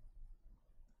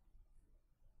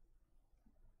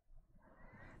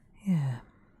 Yeah,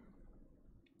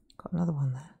 got another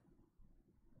one there.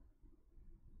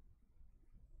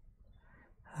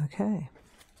 Okay,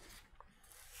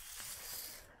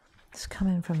 let's come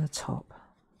in from the top.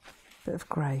 Bit of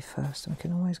grey first, and we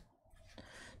can always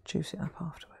juice it up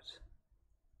afterwards.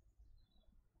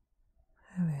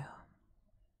 There we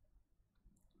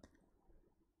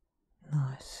are.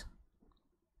 Nice.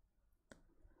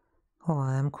 Oh,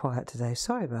 I am quiet today.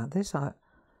 Sorry about this. I'm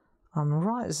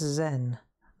right zen.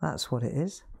 That's what it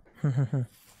is.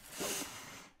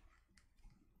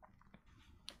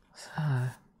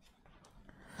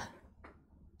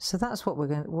 So that's what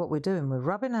we're doing. We're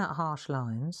rubbing out harsh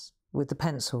lines with the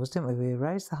pencils, didn't we? We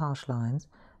erase the harsh lines,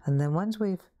 and then once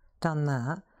we've done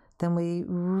that, then we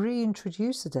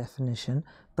reintroduce the definition,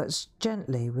 but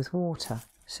gently with water.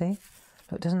 See?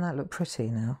 Look, doesn't that look pretty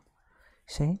now?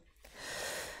 See?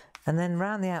 And then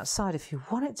round the outside, if you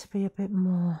want it to be a bit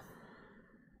more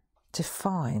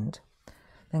defined,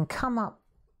 then come up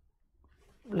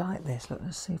like this. Look,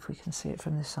 let's see if we can see it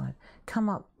from this side. Come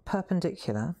up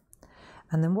perpendicular,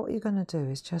 and then what you're going to do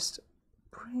is just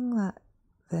bring that,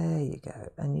 there you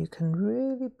go, and you can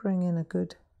really bring in a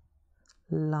good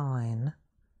line.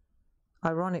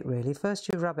 Ironic really, first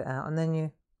you rub it out and then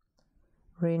you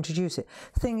reintroduce it.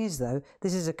 Thing is though,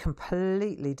 this is a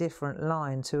completely different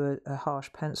line to a harsh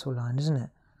pencil line, isn't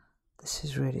it? This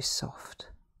is really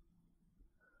soft.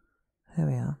 There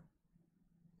we are.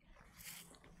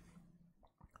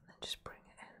 And just bring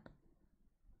it in.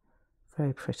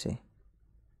 Very pretty.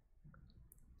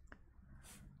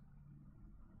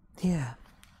 Yeah.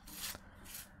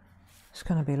 It's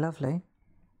going to be lovely.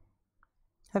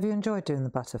 Have you enjoyed doing the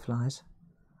butterflies?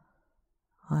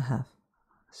 I have.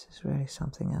 This is really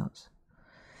something else.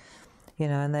 You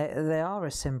know, and they are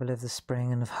a symbol of the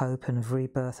spring and of hope and of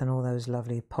rebirth and all those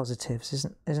lovely positives,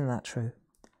 isn't that true?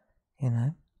 You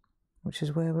know, which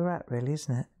is where we're at really,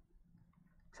 isn't it?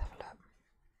 Let's have a look.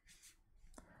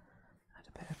 Add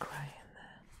a bit of grey in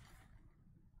there.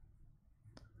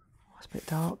 Oh, it's a bit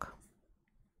dark.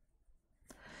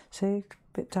 See, a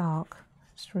bit dark.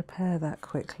 Let's repair that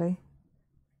quickly.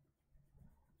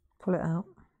 Pull it out.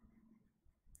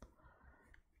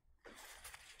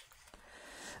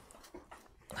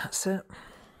 That's it.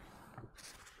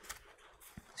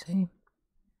 See?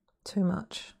 Too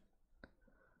much.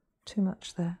 Too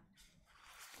much there.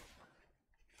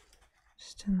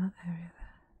 Just in that area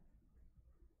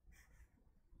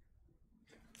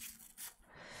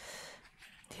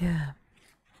there. Yeah.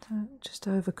 Don't just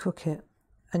overcook it.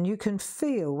 And you can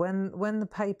feel when the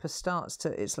paper starts to,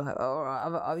 it's like, all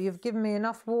right, you've given me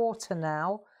enough water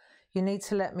now. You need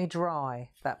to let me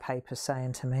dry, that paper's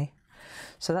saying to me.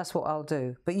 So that's what I'll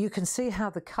do. But you can see how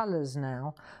the colours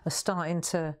now are starting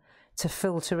to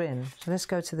filter in. So let's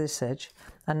go to this edge.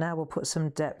 And now we'll put some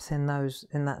depth in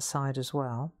that side as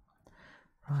well.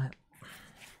 Right.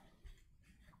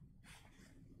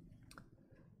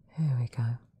 Here we go.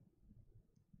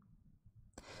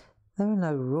 There are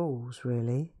no rules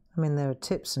really. I mean, there are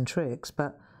tips and tricks,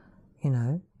 but you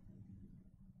know,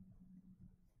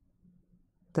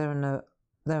 there are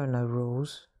no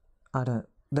rules.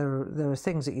 There are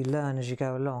things that you learn as you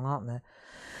go along, aren't there?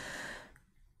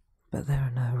 But there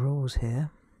are no rules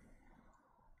here.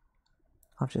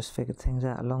 I've just figured things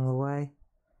out along the way.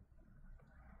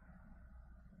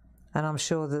 And I'm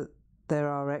sure that there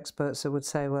are experts that would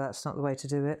say, well, that's not the way to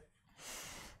do it.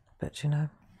 But, you know,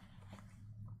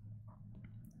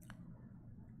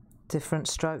 different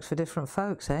strokes for different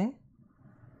folks, eh?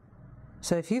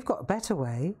 So if you've got a better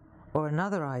way or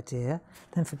another idea,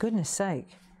 then for goodness sake,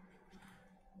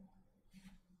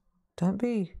 don't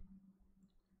think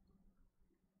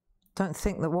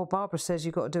that, well, Barbara says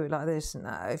you've got to do it like this.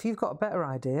 No, if you've got a better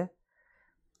idea,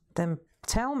 then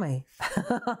tell me.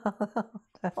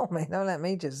 Tell me. Don't let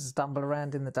me just stumble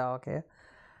around in the dark here.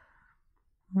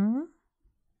 Right.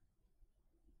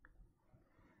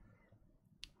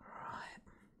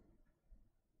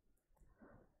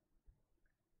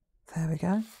 There we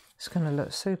go. It's going to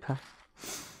look super.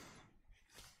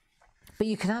 But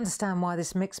you can understand why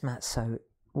this mix mat's so...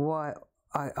 Why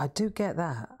I do get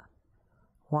that.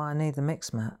 Why I need the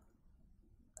mix mat.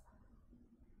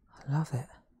 I love it.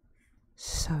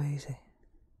 So easy.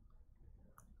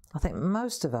 I think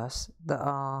most of us that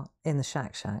are in the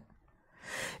SHAC Shack,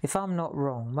 if I'm not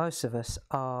wrong, most of us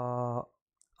are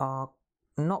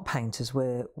not painters.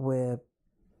 We're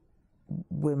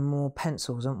more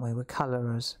pencils, aren't we? We're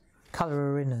colourers,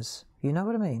 colour-inners. You know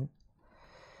what I mean?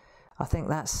 I think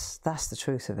that's the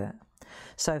truth of it.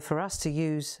 So for us to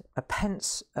use a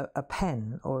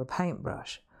pen or a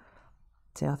paintbrush,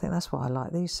 see, I think that's why I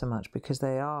like these so much, because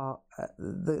they are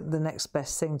the next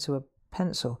best thing to a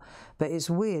pencil. But it's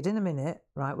weird. In a minute,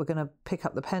 right, we're going to pick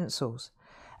up the pencils,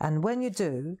 and when you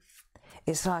do,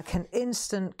 it's like an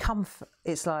instant comfort.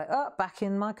 It's like, oh, back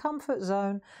in my comfort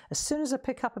zone. As soon as I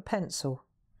pick up a pencil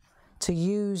to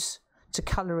use to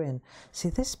colour in. See,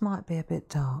 this might be a bit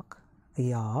dark.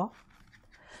 Yeah.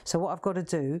 So what I've got to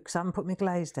do, because I haven't put my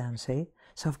glaze down, see?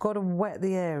 So I've got to wet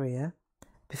the area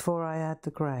before I add the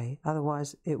grey.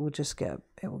 Otherwise, it will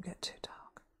get too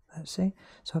dark. Let's see.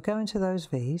 So I'll go into those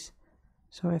V's.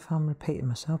 Sorry if I'm repeating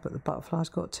myself, but the butterfly's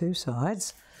got two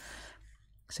sides.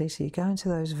 See, so you go into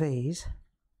those V's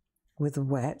with the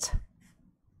wet.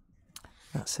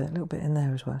 That's it, a little bit in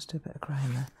there as well. Let's do a bit of grey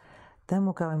in there. Then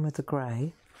we'll go in with the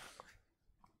grey.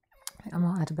 I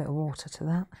might add a bit of water to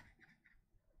that.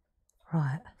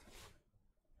 Right.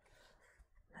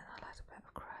 Then I'll add a bit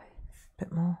of grey, a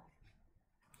bit more.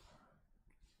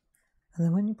 And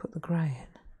then when you put the grey in,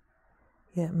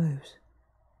 yeah, it moves.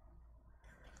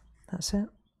 That's it.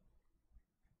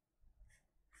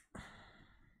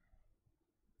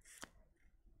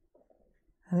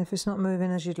 And if it's not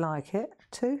moving as you'd like it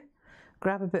to,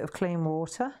 grab a bit of clean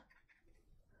water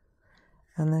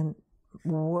and then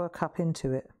work up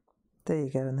into it. There you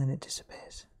go, and then it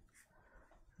disappears.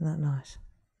 Isn't that nice?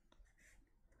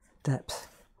 Depth.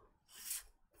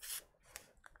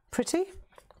 Pretty?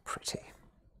 Pretty.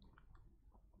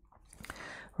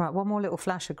 Right, one more little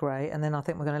flash of grey, and then I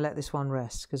think we're going to let this one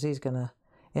rest, because he's going to,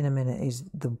 in a minute,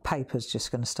 the paper's just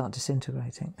going to start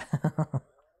disintegrating. There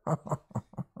you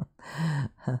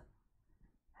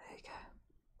go.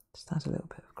 Just add a little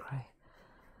bit of grey.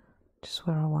 Just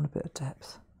where I want a bit of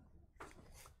depth.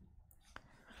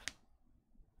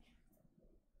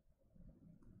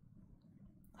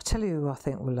 I tell you who I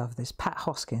think will love this, Pat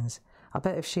Hoskins. I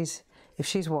bet if she's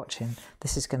watching,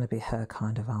 this is going to be her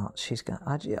kind of art. She's going.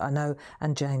 I know,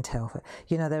 and Jane Telford.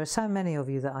 You know, there are so many of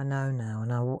you that I know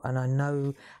now, and I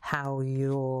know how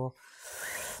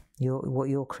what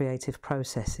your creative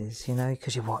process is. You know,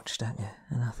 because you watch, don't you?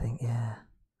 And I think, yeah,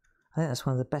 I think that's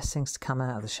one of the best things to come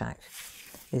out of the shack,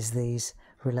 is these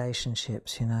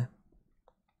relationships. You know,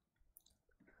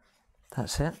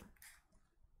 that's it.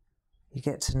 You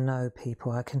get to know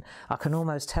people. I can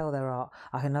almost tell their art.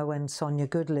 I can know when Sonia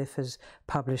Goodliff has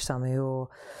published something, or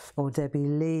Debbie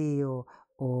Lee, or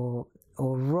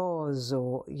Roz,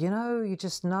 or, you know, you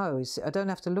just know. I don't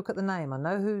have to look at the name. I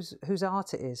know whose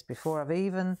art it is before I've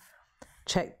even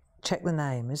checked the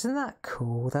name. Isn't that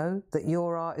cool though, that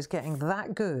your art is getting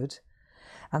that good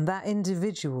and that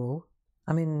individual?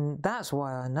 I mean, that's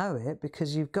why I know it,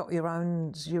 because you've got your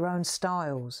own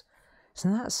styles.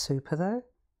 Isn't that super though?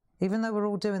 Even though we're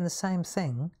all doing the same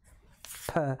thing,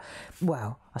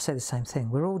 well, I say the same thing.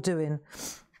 We're all doing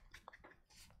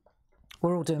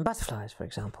butterflies, for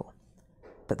example.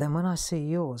 But then when I see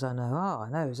yours, I know, oh,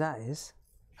 I know whose that is.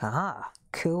 Ah,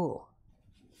 cool.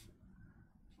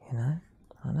 You know,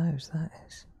 I know whose that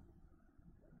is.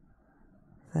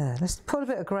 There, let's put a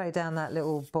bit of grey down that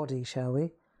little body, shall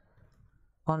we?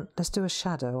 Let's do a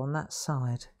shadow on that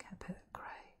side. Get a bit of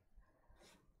grey,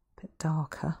 a bit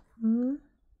darker.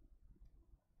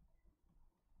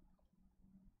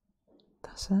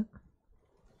 That's it.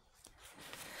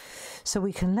 So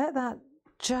we can let that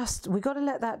we've got to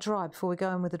let that dry before we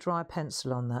go in with a dry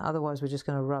pencil on that, otherwise we're just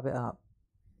going to rub it up.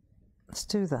 Let's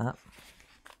do that.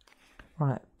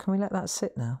 Right, can we let that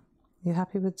sit now? You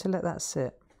happy with to let that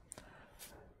sit?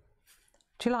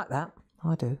 Do you like that?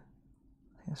 I do.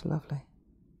 I think it's lovely.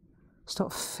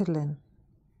 Stop fiddling.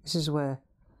 This is where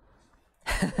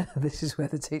this is where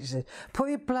the teacher says, put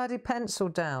your bloody pencil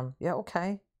down. Yeah,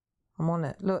 okay. I'm on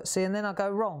it. Look, see, and then I go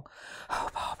wrong. Oh,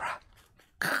 Barbara.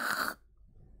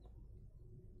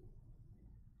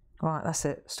 Right, that's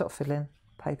it. Stop fiddling.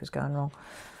 Paper's going wrong.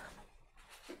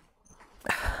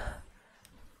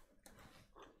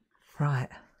 Right.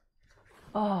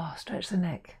 Oh, stretch the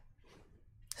neck.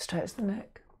 Stretch the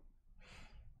neck.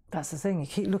 That's the thing. You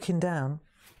keep looking down.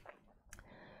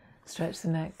 Stretch the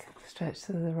neck. Stretch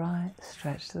to the right.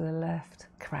 Stretch to the left.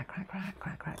 Crack, crack, crack,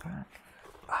 crack, crack, crack.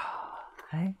 Oh,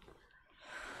 hey.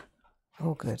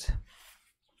 All good.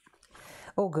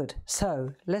 All good.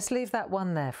 So let's leave that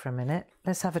one there for a minute.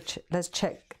 Let's have a let's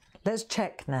check. Let's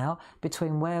check now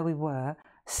between where we were.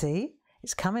 See,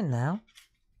 it's coming now.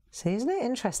 See, isn't it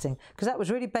interesting? Because that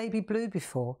was really baby blue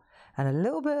before, and a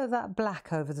little bit of that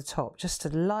black over the top, just a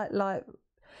light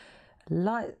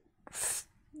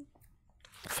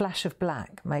flash of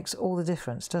black makes all the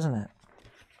difference, doesn't it?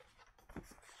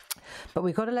 But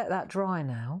we've got to let that dry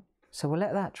now. So we'll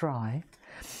let that dry.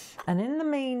 And in the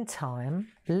meantime,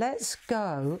 let's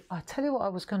go. I tell you what I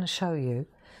was going to show you.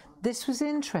 This was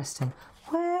interesting.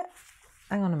 Where,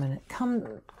 hang on a minute.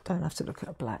 Don't have to look at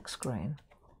a black screen.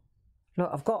 Look,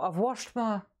 I've washed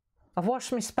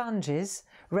my sponges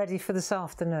ready for this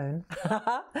afternoon.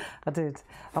 I did.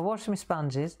 I washed my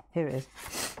sponges. Here it is.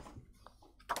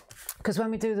 Because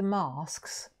when we do the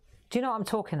masks, do you know what I'm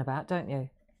talking about, don't you?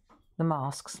 The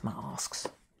masks,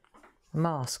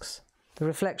 the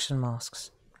reflection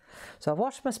masks. So I've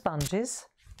washed my sponges.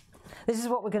 This is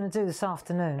what we're going to do this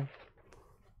afternoon.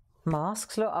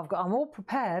 Masks. Look, I'm all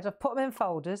prepared. I've put them in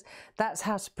folders. That's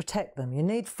how to protect them. You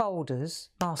need folders,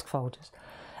 mask folders,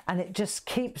 and it just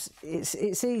keeps.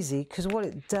 It's easy because what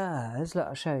it does. Look,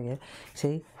 I'll show you.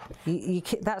 See,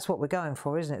 that's what we're going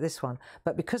for, isn't it? This one.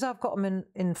 But because I've got them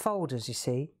in folders, you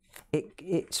see,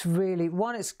 it's really,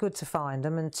 one, it's good to find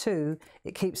them, and two,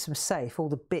 it keeps them safe. All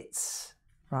the bits,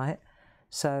 right?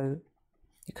 So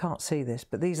you can't see this,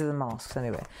 but these are the masks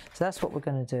anyway. So that's what we're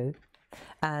going to do,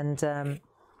 and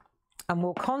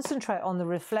we'll concentrate on the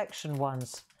reflection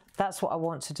ones. That's what I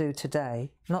want to do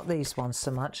today, not these ones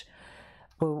so much.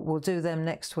 We'll do them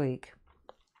next week.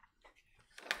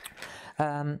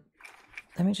 Let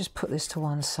me just put this to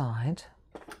one side,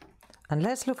 and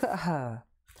let's look at her,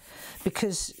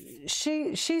 because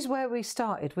she's where we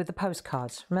started with the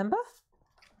postcards. Remember?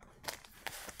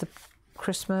 The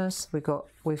Christmas, we've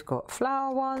got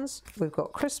flower ones, we've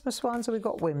got Christmas ones, and we've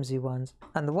got whimsy ones.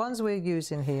 And the ones we're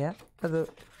using here are the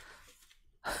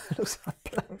it looks like a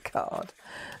blank card.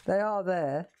 They are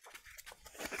there.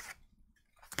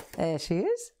 There she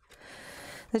is.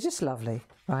 They're just lovely,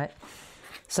 right?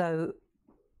 So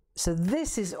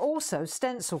this is also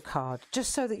stencil card,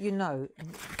 just so that you know,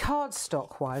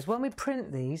 cardstock wise, when we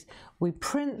print these, we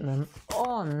print them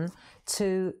on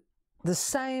to the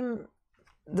same,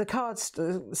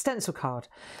 stencil card.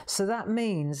 So that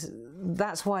means,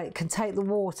 that's why it can take the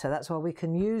water. That's why we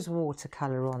can use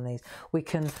watercolor on these. We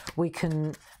can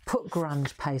put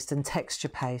grunge paste and texture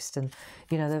paste, and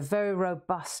you know, they're very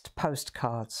robust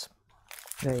postcards.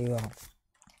 There you are.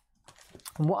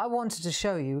 And what I wanted to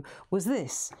show you was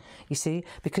this, you see,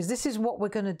 because this is what we're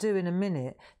going to do in a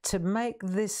minute to make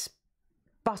this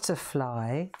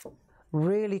butterfly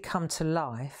really come to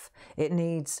life. It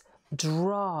needs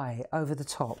dry over the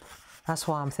top. That's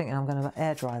why I'm thinking I'm going to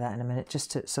air dry that in a minute,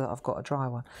 just so that I've got a dry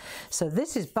one. So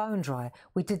this is bone dry.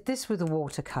 We did this with a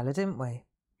watercolour, didn't we?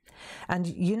 And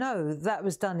you know, that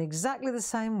was done exactly the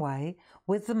same way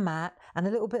with the matte and a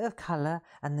little bit of colour,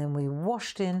 and then we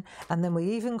washed in, and then we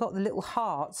even got the little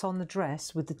hearts on the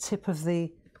dress with the tip of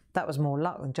the, that was more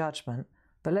luck than judgment.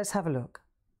 But let's have a look.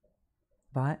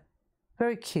 Right?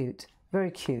 Very cute,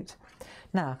 very cute.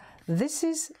 Now, this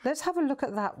is, let's have a look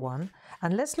at that one,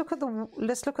 and let's look at the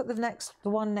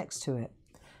one next to it.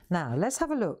 Now, let's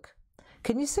have a look.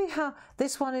 Can you see how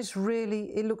this one is really,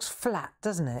 it looks flat,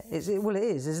 doesn't it? Well, it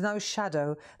is. There's no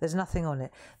shadow. There's nothing on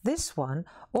it. This one,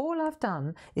 all I've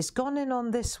done is gone in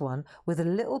on this one with a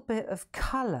little bit of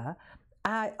colour,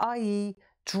 i.e.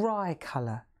 dry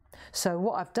colour. So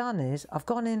what I've done is I've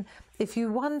gone in, if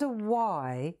you wonder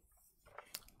why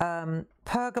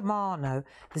Pergamano,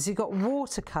 has he got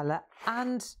watercolour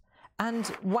and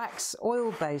wax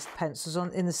oil-based pencils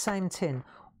in the same tin.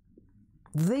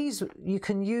 These, you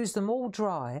can use them all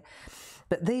dry,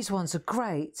 but these ones are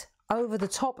great over the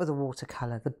top of the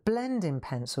watercolour. The blending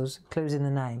pencils, clues in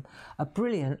the name, are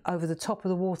brilliant over the top of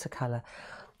the watercolour.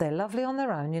 They're lovely on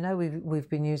their own. You know, we've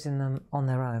been using them on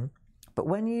their own. But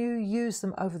when you use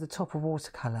them over the top of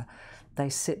watercolour, they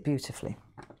sit beautifully.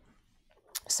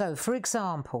 So, for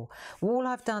example, all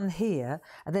I've done here,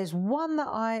 there's one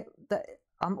that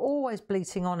I'm always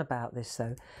bleating on about this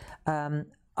though.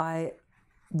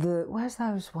 Where's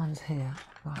those ones here?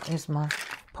 Right, here's my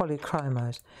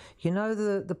polychromos. You know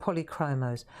the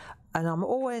polychromos, and I'm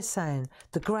always saying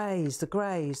the greys,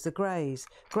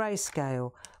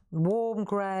 grayscale, warm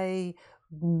grey,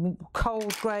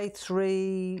 cold grey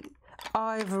 3,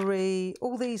 ivory,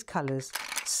 all these colours,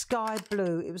 sky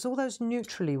blue. It was all those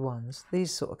neutrally ones,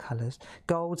 these sort of colours,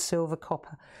 gold, silver,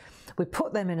 copper. We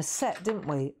put them in a set, didn't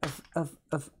we, of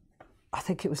I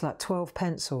think it was like 12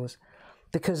 pencils,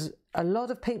 because a lot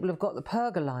of people have got the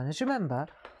pergoliners, remember?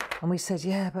 And we said,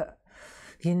 yeah, but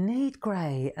you need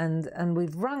grey. And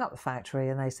we've rung up the factory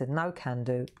and they said, no can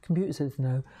do. Computer says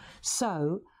no.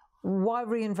 So why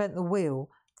reinvent the wheel?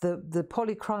 The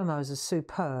polychromos are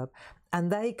superb,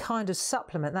 and they kind of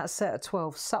supplement, that set of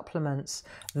 12 supplements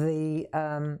the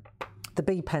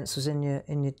B pencils in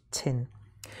your tin.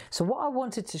 So what I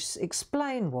wanted to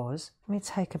explain was, let me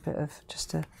take a bit of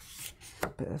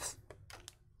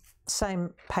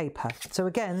same paper. So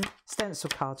again,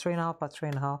 stencil card, 3.5 by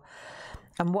 3.5.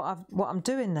 And what I'm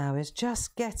doing now is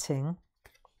just getting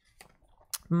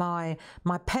my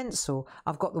pencil.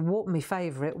 I've got my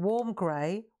favourite, warm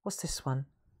grey. What's this one?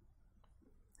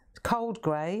 Cold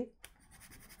grey.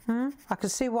 I can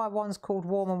see why one's called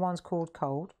warm and one's called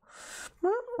cold.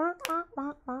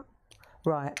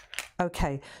 Right,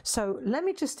 okay, so let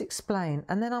me just explain,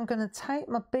 and then I'm going to take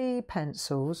my B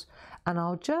pencils and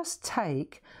I'll just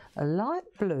take a light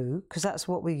blue, because that's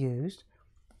what we used,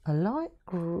 a light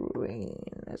green.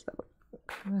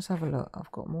 Let's have a look.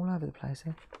 I've got them all over the place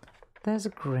here. There's a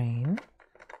green,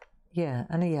 yeah,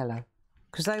 and a yellow,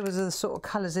 because they were the sort of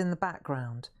colours in the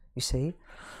background, you see.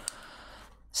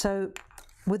 So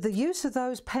with the use of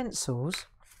those pencils,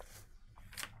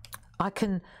 I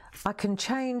can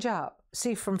change up,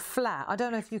 see, from flat. I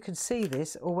don't know if you can see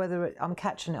this or whether I'm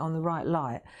catching it on the right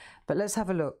light, but let's have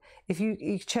a look. If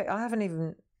you check, I haven't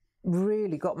even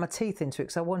really got my teeth into it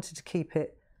because I wanted to keep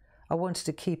it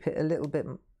a little bit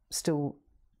still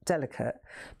delicate,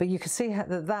 but you can see how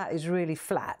that is really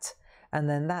flat, and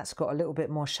then that's got a little bit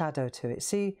more shadow to it.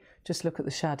 See, just look at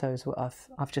the shadows what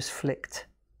I've just flicked.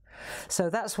 So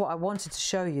that's what I wanted to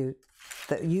show you,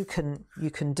 that you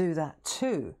can do that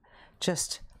too.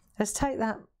 Just let's take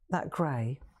that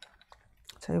grey.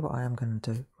 I'll tell you what I am going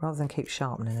to do, rather than keep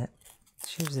sharpening it,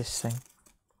 let's use this thing,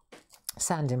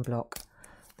 sanding block.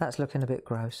 That's looking a bit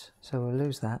gross, so we'll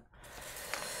lose that.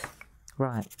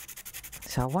 Right,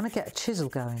 so I want to get a chisel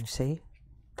going, see?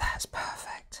 That's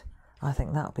perfect. I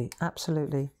think that'll be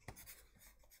absolutely,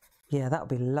 yeah, that'll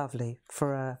be lovely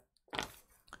for a, let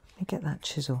me get that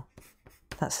chisel.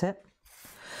 That's it.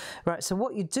 Right, so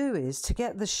what you do is, to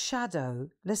get the shadow,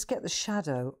 let's get the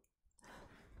shadow.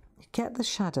 You get the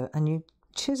shadow and you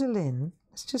chisel in.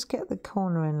 Let's just get the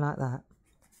corner in like that.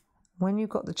 When you've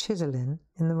got the chisel in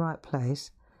the right place,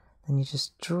 then you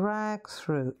just drag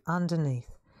through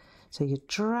underneath. So you're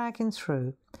dragging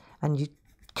through and you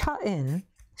cut in,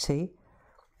 see,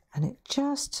 and it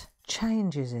just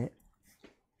changes it.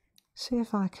 See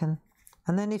if I can.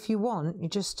 And then if you want, you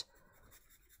just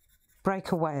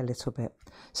break away a little bit.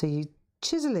 So you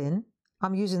chisel in.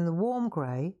 I'm using the warm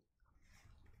grey.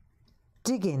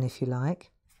 Dig in if you like.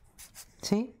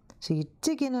 See? So you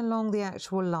dig in along the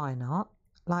actual line art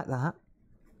like that.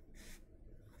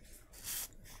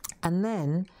 And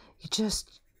then you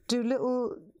just do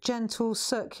little gentle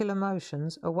circular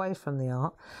motions away from the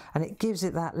art, and it gives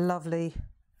it that lovely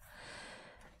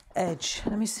edge.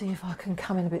 Let me see if I can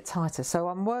come in a bit tighter. So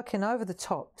I'm working over the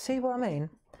top. See what I mean?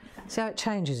 See how it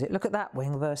changes it? Look at that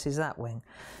wing versus that wing.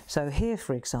 So here,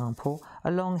 for example,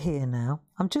 along here now,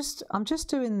 I'm just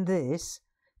doing this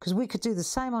because we could do the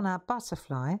same on our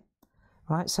butterfly,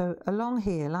 right? So along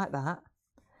here like that,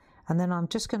 and then I'm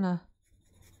just going to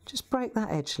just break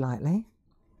that edge lightly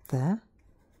there.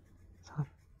 So I'm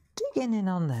digging in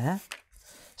on there.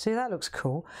 See, that looks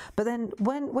cool. But then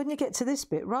when you get to this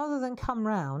bit, rather than come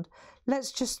round,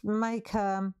 let's just make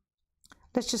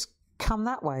let's just come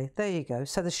that way. There you go.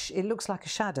 So it looks like a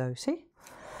shadow. See,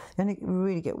 you only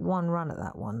really get one run at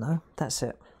that one though. That's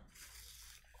it.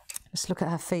 Let's look at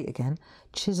her feet again.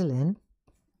 Chisel in,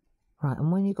 right?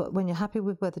 And when you're happy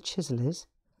with where the chisel is,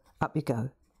 up you go.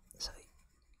 So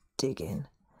dig in,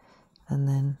 and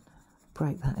then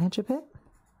break that edge a bit.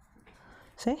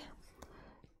 See,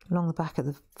 along the back of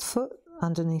the foot,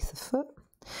 underneath the foot.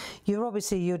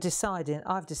 You're deciding,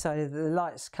 I've decided that the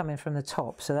light's coming from the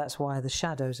top, so that's why the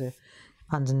shadows are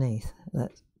underneath.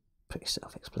 That's pretty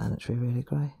self-explanatory, really,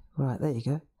 Grey. Right, there you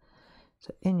go.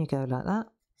 So in you go like that,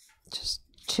 just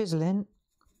chisel in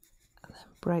and then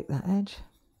break that edge.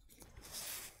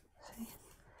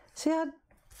 See how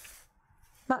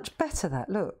much better that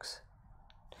looks?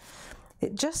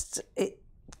 It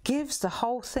gives the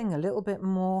whole thing a little bit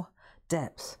more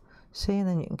depth. See, and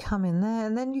then you can come in there,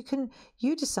 and then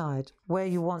you decide where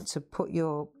you want to put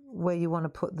the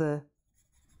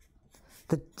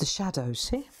shadows.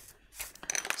 See,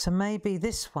 so maybe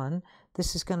this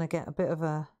is going to get a bit of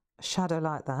a shadow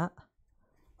like that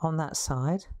on that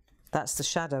side. That's the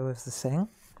shadow of the thing.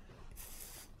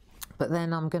 But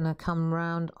then I'm going to come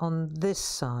round on this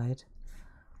side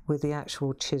with the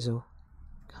actual chisel.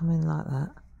 Come in like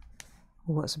that.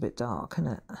 Oh, that's a bit dark, isn't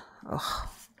it?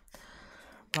 Oh.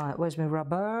 Right, where's my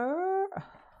rubber?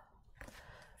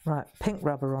 Right, pink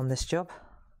rubber on this job.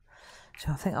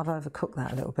 So I think I've overcooked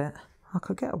that a little bit. I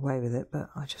could get away with it, but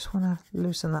I just want to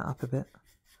loosen that up a bit.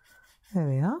 There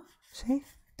we are, see?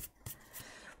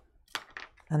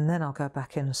 And then I'll go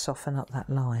back in and soften up that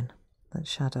line, that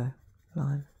shadow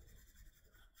line.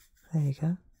 There you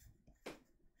go.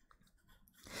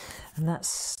 And that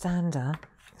stander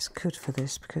is good for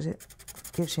this because it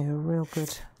gives you a real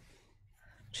good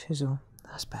chisel.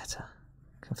 That's better.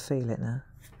 I can feel it now.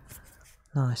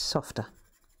 Nice, softer.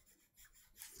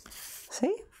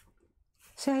 See?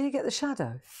 See how you get the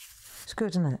shadow? It's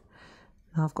good, isn't it?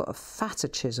 Now I've got a fatter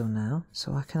chisel now,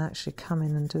 so I can actually come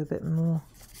in and do a bit more.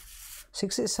 See,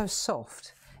 because it's so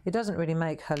soft, it doesn't really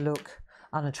make her look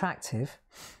unattractive.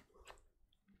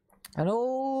 And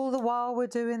all the while we're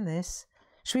doing this,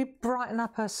 should we brighten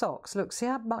up her socks? Look, see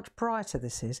how much brighter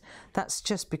this is? That's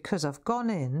just because I've gone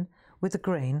in with the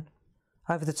green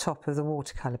over the top of the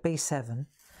watercolour, B7,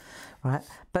 right?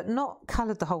 But not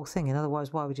coloured the whole thing in,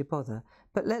 otherwise why would you bother?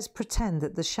 But let's pretend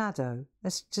that the shadow,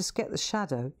 let's just get the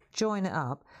shadow, join it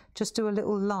up, just do a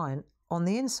little line on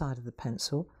the inside of the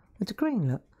pencil with the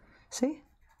green, look, see?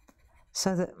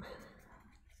 So that,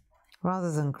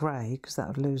 rather than grey, because that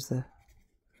would lose the,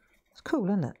 it's cool,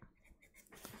 isn't it?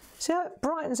 See how it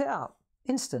brightens it up?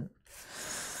 Instant.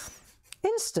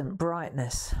 Instant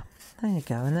brightness. There you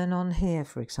go. And then on here,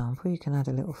 for example, you can add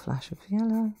a little flash of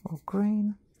yellow or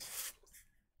green.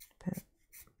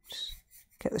 Just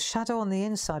get the shadow on the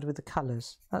inside with the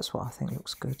colours. That's what I think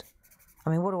looks good. I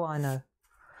mean, what do I know?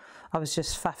 I was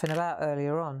just faffing about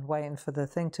earlier on, waiting for the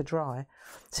thing to dry.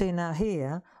 See, now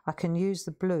here, I can use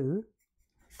the blue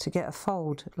to get a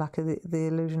fold, like the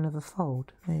illusion of a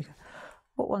fold. There you go.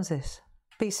 What one's this?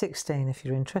 B16, if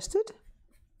you're interested.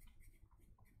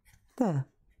 There,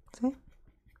 see?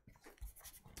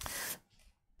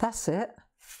 That's it.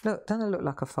 Look, doesn't it look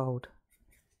like a fold?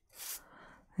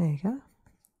 There you go.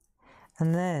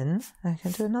 And then I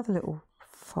can do another little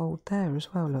fold there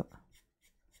as well, look.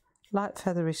 Light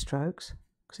feathery strokes,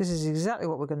 because this is exactly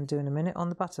what we're going to do in a minute on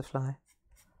the butterfly.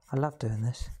 I love doing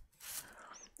this.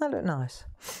 That look nice.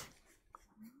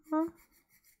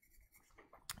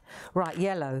 Right,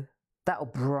 yellow. That'll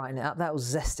brighten it up. That'll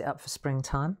zest it up for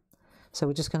springtime. So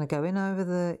we're just going to go in over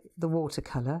the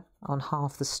watercolour on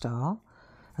half the star.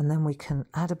 And then we can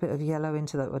add a bit of yellow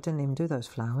into that. I didn't even do those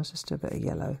flowers. Just do a bit of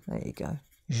yellow. There you go.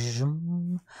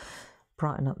 Zoom.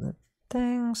 Brighten up the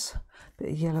things. Bit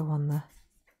of yellow on the...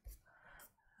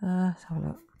 let's have a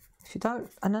look. If you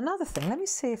don't... And another thing, let me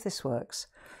see if this works.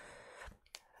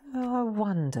 Oh, I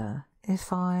wonder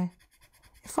if I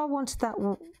wanted that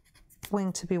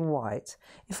wing to be white,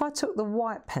 if I took the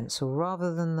white pencil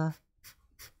rather than the...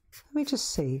 Let me just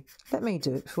see. Let me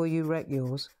do it before you wreck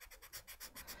yours.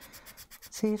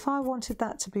 See, if I wanted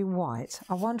that to be white,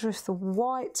 I wonder if the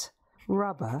white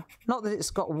rubber, not that it's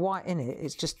got white in it,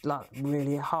 it's just like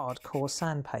really hardcore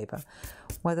sandpaper,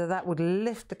 whether that would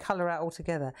lift the colour out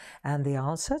altogether. And the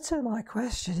answer to my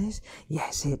question is,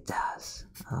 yes, it does.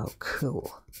 Oh,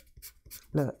 cool.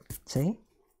 Look, see?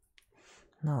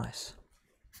 Nice.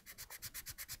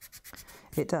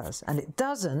 It does. And it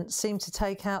doesn't seem to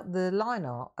take out the line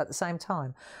art at the same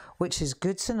time, which is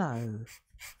good to know.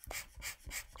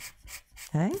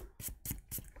 Okay?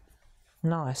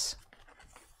 Nice.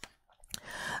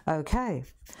 Okay,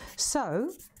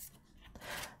 so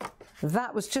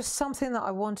that was just something that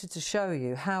I wanted to show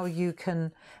you, how you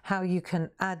can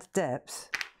add depth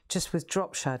just with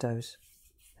drop shadows.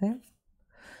 Yeah?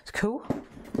 It's cool.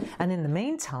 And in the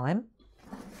meantime,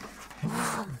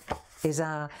 is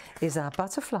our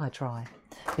butterfly dry?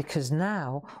 Because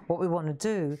now what we want to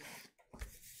do,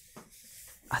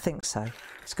 I think so.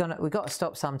 We've got to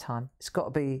stop sometime. It's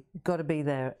got to be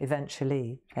there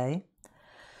eventually, eh?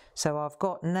 So I've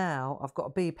got a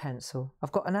B pencil.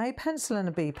 I've got an A pencil and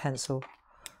a B pencil.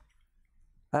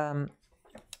 I'm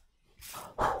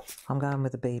going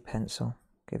with a B pencil.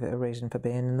 Give it a reason for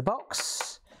being in the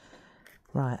box.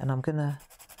 Right, and I'm gonna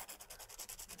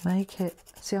make it,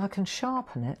 see, I can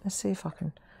sharpen it. Let's see if I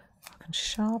can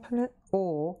sharpen it,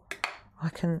 or I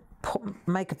can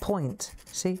make a point,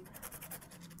 see?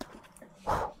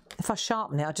 If I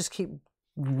sharpen it, I just keep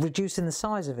reducing the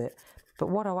size of it. But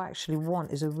what I actually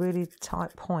want is a really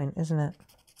tight point, isn't it?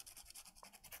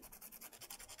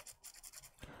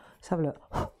 Let's have a look.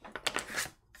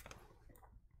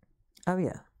 Oh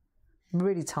yeah,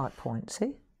 really tight point,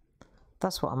 see?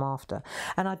 That's what I'm after.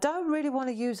 And I don't really want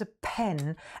to use a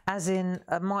pen, as in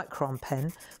a micron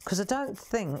pen, because I don't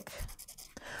think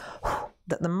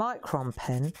that the micron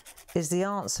pen is the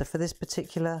answer for this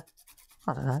particular,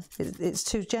 I don't know, it's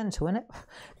too gentle, isn't it?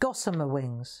 Gossamer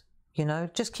wings, you know,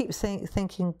 just keep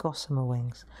thinking gossamer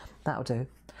wings. That'll do.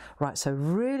 Right, so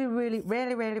really, really,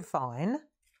 really, really fine.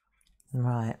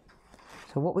 Right,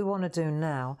 so what we want to do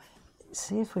now,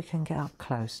 see if we can get up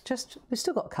close. We've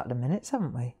still got a couple of minutes,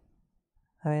 haven't we?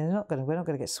 I mean, we're not going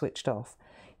to get switched off.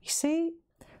 You see,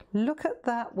 look at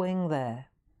that wing there.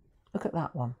 Look at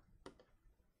that one.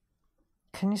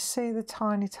 Can you see the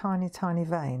tiny, tiny, tiny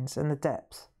veins and the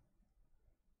depth?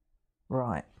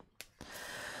 Right.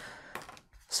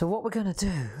 So what we're going to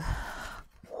do,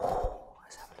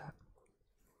 let's have a look,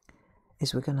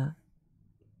 is we're going to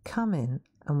come in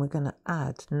and we're going to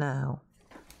add now.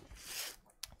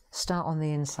 Start on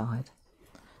the inside.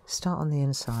 Start on the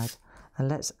inside. And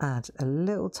let's add a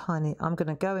little tiny, I'm going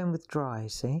to go in with dry,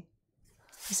 see?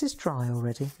 This is dry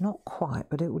already, not quite,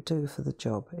 but it will do for the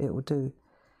job. It will do.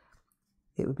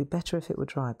 It would be better if it were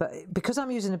dry. But because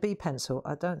I'm using a B pencil,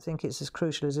 I don't think it's as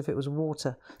crucial as if it was a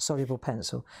water-soluble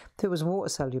pencil. If it was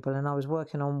water-soluble and I was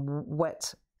working on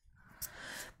wet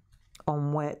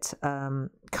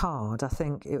card, I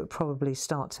think it would probably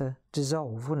start to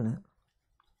dissolve, wouldn't it?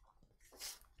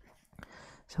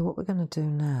 So what we're going to do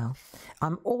now,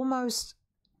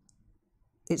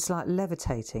 it's like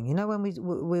levitating. You know when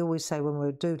we always say when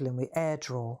we're doodling, we air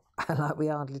draw, like we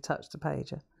hardly touch the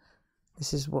page.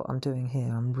 This is what I'm doing here.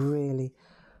 I'm really,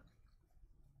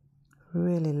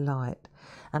 really light.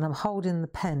 And I'm holding the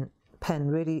pen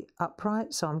really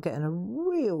upright, so I'm getting a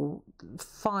real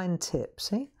fine tip,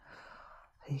 see?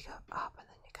 There you go, up, and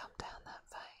then you come down that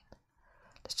vein.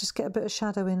 Let's just get a bit of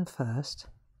shadow in first.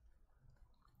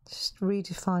 Just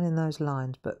redefining those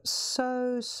lines, but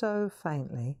so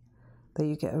faintly that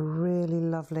you get a really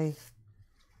lovely...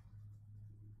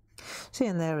 See,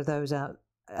 and there are those out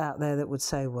there that would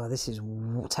say, well, this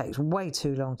takes way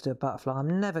too long to do a butterfly.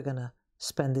 I'm never going to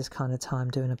spend this kind of time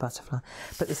doing a butterfly.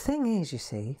 But the thing is, you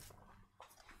see,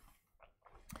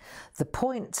 the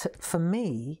point for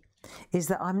me is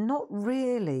that I'm not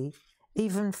really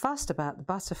even fussed about the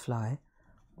butterfly.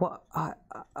 I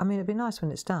mean, it'd be nice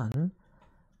when it's done,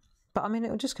 but I mean,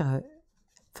 it'll just go.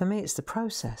 For me, it's the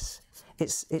process.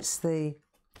 It's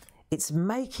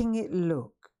making it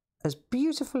look as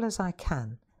beautiful as I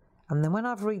can. And then when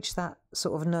I've reached that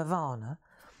sort of nirvana,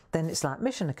 then it's like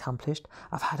mission accomplished.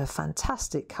 I've had a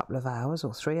fantastic couple of hours,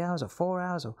 or 3 hours, or 4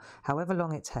 hours, or however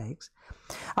long it takes.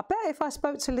 I bet if I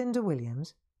spoke to Linda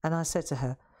Williams and I said to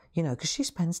her, you know, because she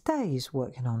spends days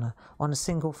working on a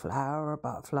single flower or a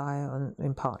butterfly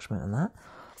in parchment and that,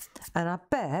 and I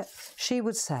bet she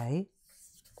would say,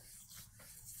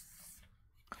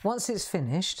 once it's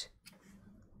finished,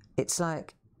 it's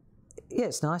like, yeah,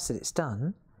 it's nice that it's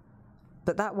done,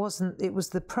 but that wasn't, it was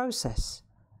the process.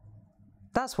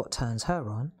 That's what turns her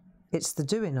on. It's the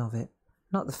doing of it,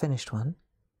 not the finished one.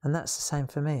 And that's the same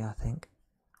for me, I think.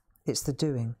 It's the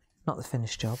doing, not the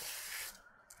finished job.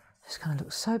 It's going to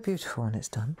look so beautiful when it's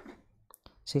done.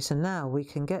 See, so now we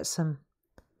can get some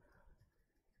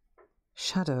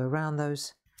shadow around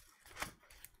those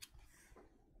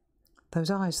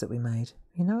eyes that we made.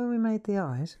 You know when we made the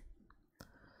eyes?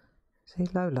 See,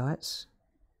 low lights,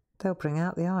 they'll bring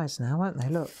out the eyes now, won't they?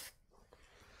 Look.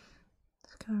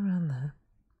 Let's go around there.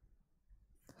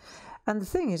 And the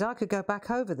thing is, I could go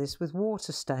back over this with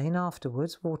water stain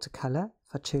afterwards, watercolour,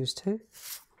 if I choose to.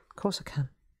 Of course I can.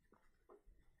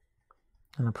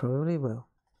 And I probably will.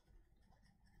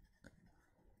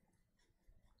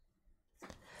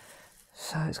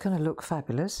 So it's going to look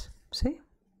fabulous. See?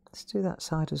 Let's do that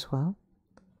side as well.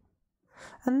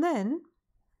 And then,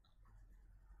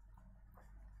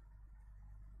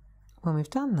 when we've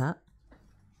done that,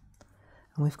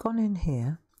 and we've gone in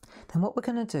here, then what we're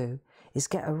going to do is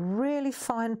get a really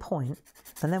fine point,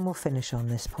 and then we'll finish on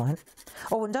this point.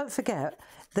 Oh, and don't forget,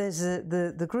 there's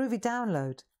the Groovy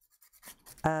download.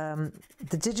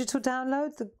 The digital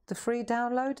download, the free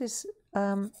download is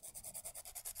going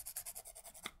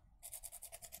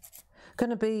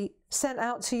to be sent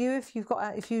out to you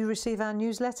if you receive our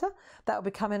newsletter. That'll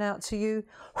be coming out to you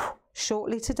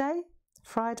shortly today,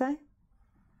 Friday.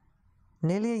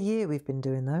 Nearly a year we've been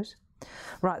doing those.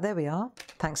 Right, there we are,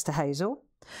 thanks to Hazel.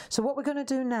 So what we're going to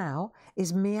do now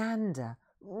is meander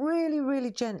really,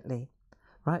 really gently.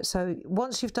 Right, so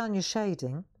once you've done your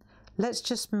shading, let's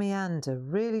just meander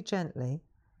really gently,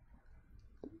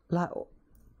 like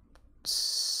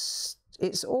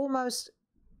it's almost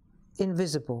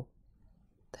invisible.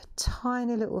 They're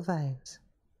tiny little veins.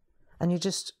 And you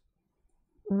just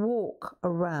walk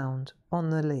around on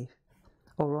the leaf,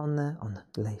 or on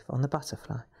the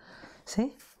butterfly.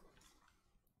 See?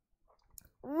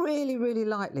 Really, really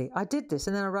lightly. I did this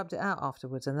and then I rubbed it out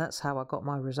afterwards, and that's how I got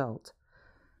my result.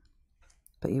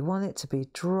 But you want it to be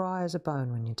dry as a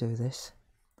bone when you do this.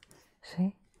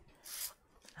 See?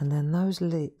 And then those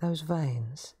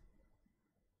veins,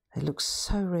 they look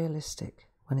so realistic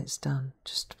when it's done,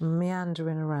 just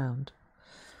meandering around.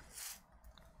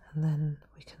 And then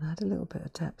we can add a little bit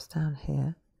of depth down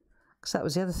here, because that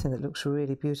was the other thing that looks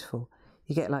really beautiful.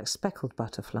 You get like speckled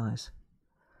butterflies,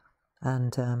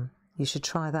 and you should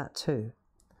try that too.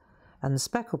 And the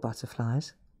speckled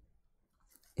butterflies,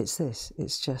 it's this,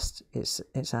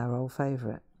 it's our old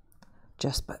favourite,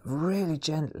 just but really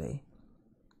gently.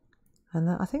 And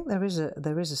I think there is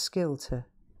a skill to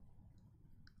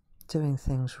doing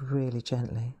things really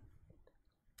gently.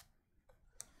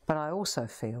 But I also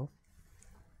feel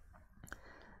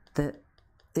that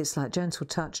it's like gentle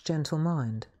touch, gentle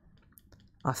mind.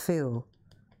 I feel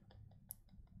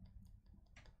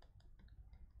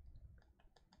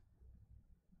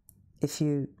if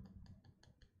you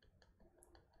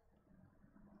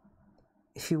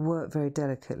work very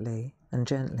delicately and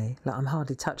gently, like I'm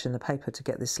hardly touching the paper to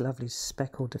get this lovely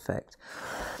speckled effect,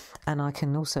 and I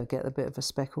can also get a bit of a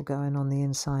speckle going on the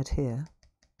inside here.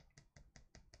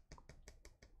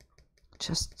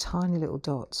 Just tiny little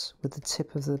dots with the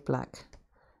tip of the black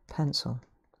pencil.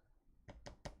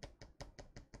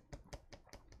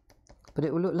 But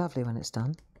it will look lovely when it's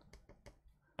done.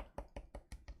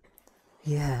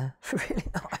 Yeah, really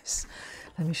nice.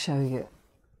 Let me show you.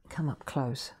 Come up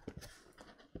close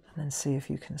and then see if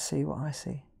you can see what I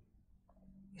see.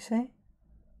 You see?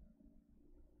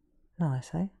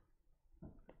 Nice, eh?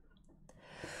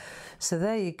 So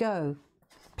there you go.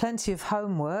 Plenty of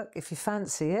homework if you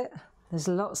fancy it. There's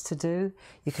lots to do.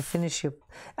 You can finish your...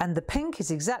 And the pink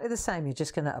is exactly the same. You're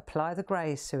just going to apply the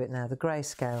greys to it now, the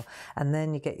grayscale. And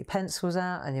then you get your pencils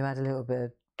out and you add a little bit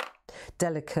of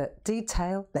delicate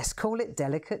detail. Let's call it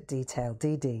delicate detail,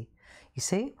 DD. You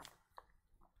see?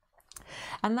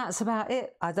 And that's about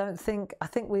it. I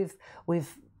think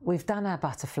we've done our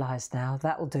butterflies now.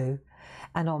 That'll do.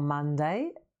 And on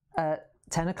Monday at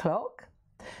 10 o'clock,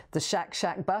 the SHAC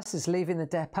Shack bus is leaving the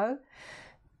depot.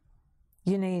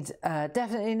 You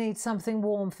definitely need something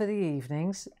warm for the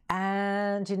evenings,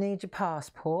 and you need your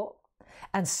passport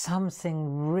and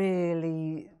something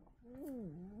really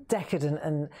decadent,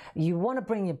 and you want to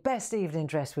bring your best evening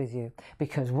dress with you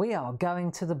because we are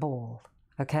going to the ball,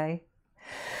 okay?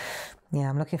 Yeah,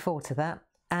 I'm looking forward to that.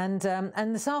 And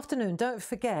this afternoon, don't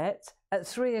forget, at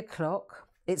 3 o'clock,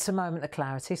 it's a moment of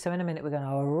clarity. So in a minute, we're going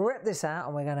to rip this out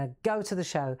and we're going to go to the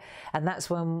show. And that's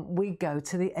when we go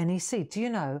to the NEC. Do you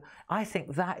know, I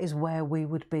think that is where we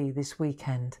would be this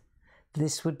weekend.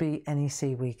 This would be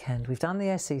NEC weekend. We've done the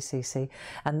SECC,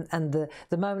 and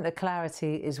the moment of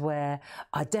clarity is where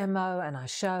I demo and I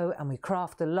show and we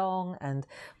craft along. And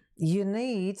you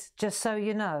need, just so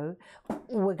you know,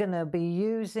 we're going to be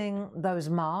using those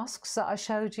masks that I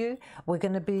showed you. We're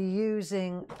going to be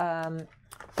using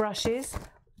brushes,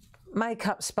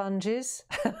 makeup sponges,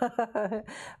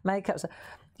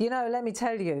 you know, let me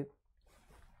tell you,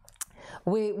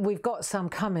 we've got some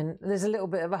coming. There's a little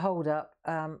bit of a hold up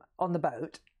on the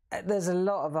boat. There's a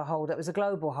lot of a hold up. There's a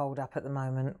global hold up at the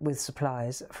moment with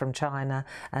supplies from China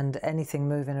and anything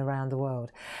moving around the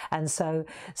world. And so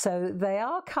they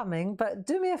are coming, but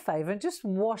do me a favor and just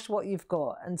wash what you've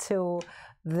got until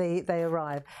they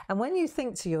arrive. And when you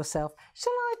think to yourself,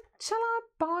 shall I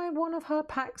buy one of her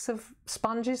packs of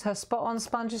sponges, her spot-on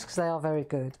sponges, because they are very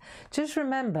good. Just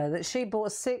remember that she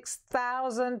bought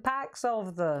 6,000 packs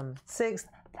of them.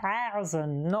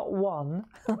 6,000, not one.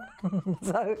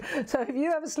 so if you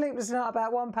have a sleepless night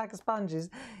about one pack of sponges,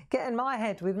 get in my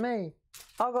head with me.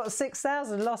 I've got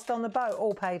 6,000 lost on the boat,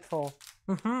 all paid for.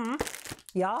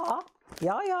 Yeah,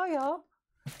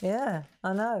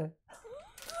 I know.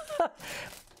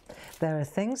 There are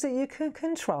things that you can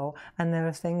control and there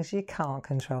are things you can't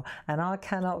control. And I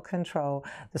cannot control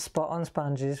the spot-on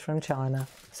sponges from China.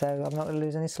 So I'm not going to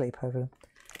lose any sleep over them.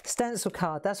 Stencil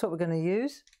card, that's what we're going to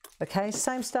use. Okay,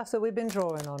 same stuff that we've been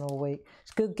drawing on all week.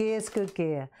 It's good gear, it's good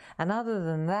gear. And other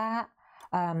than that,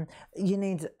 You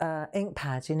need ink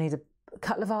pads. You need a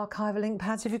couple of archival ink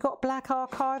pads. Have you got black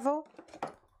archival,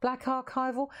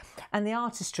 and the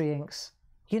artistry inks?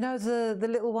 You know, the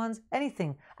little ones,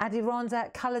 anything.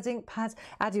 Adirondack coloured ink pads,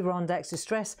 Adirondack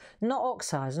Distress, not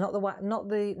oxides, not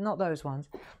those ones.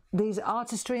 These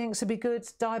artistry inks would be good,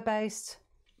 dye based,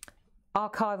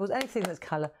 archivals, anything that's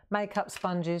colour, makeup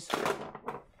sponges,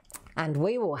 and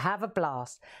we will have a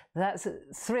blast. That's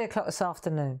at 3 o'clock this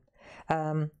afternoon.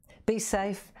 Be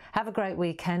safe. Have a great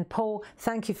weekend. Paul,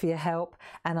 thank you for your help,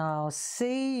 and I'll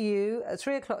see you at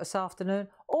 3 o'clock this afternoon,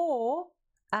 or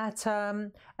at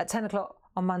 10 o'clock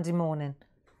on Monday morning.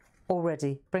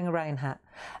 Already, bring a rain hat.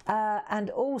 And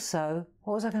also,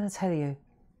 what was I going to tell you?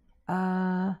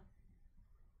 I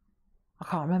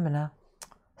can't remember now.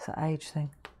 It's that age thing.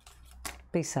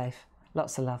 Be safe.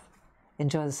 Lots of love.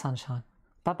 Enjoy the sunshine.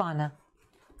 Bye-bye now.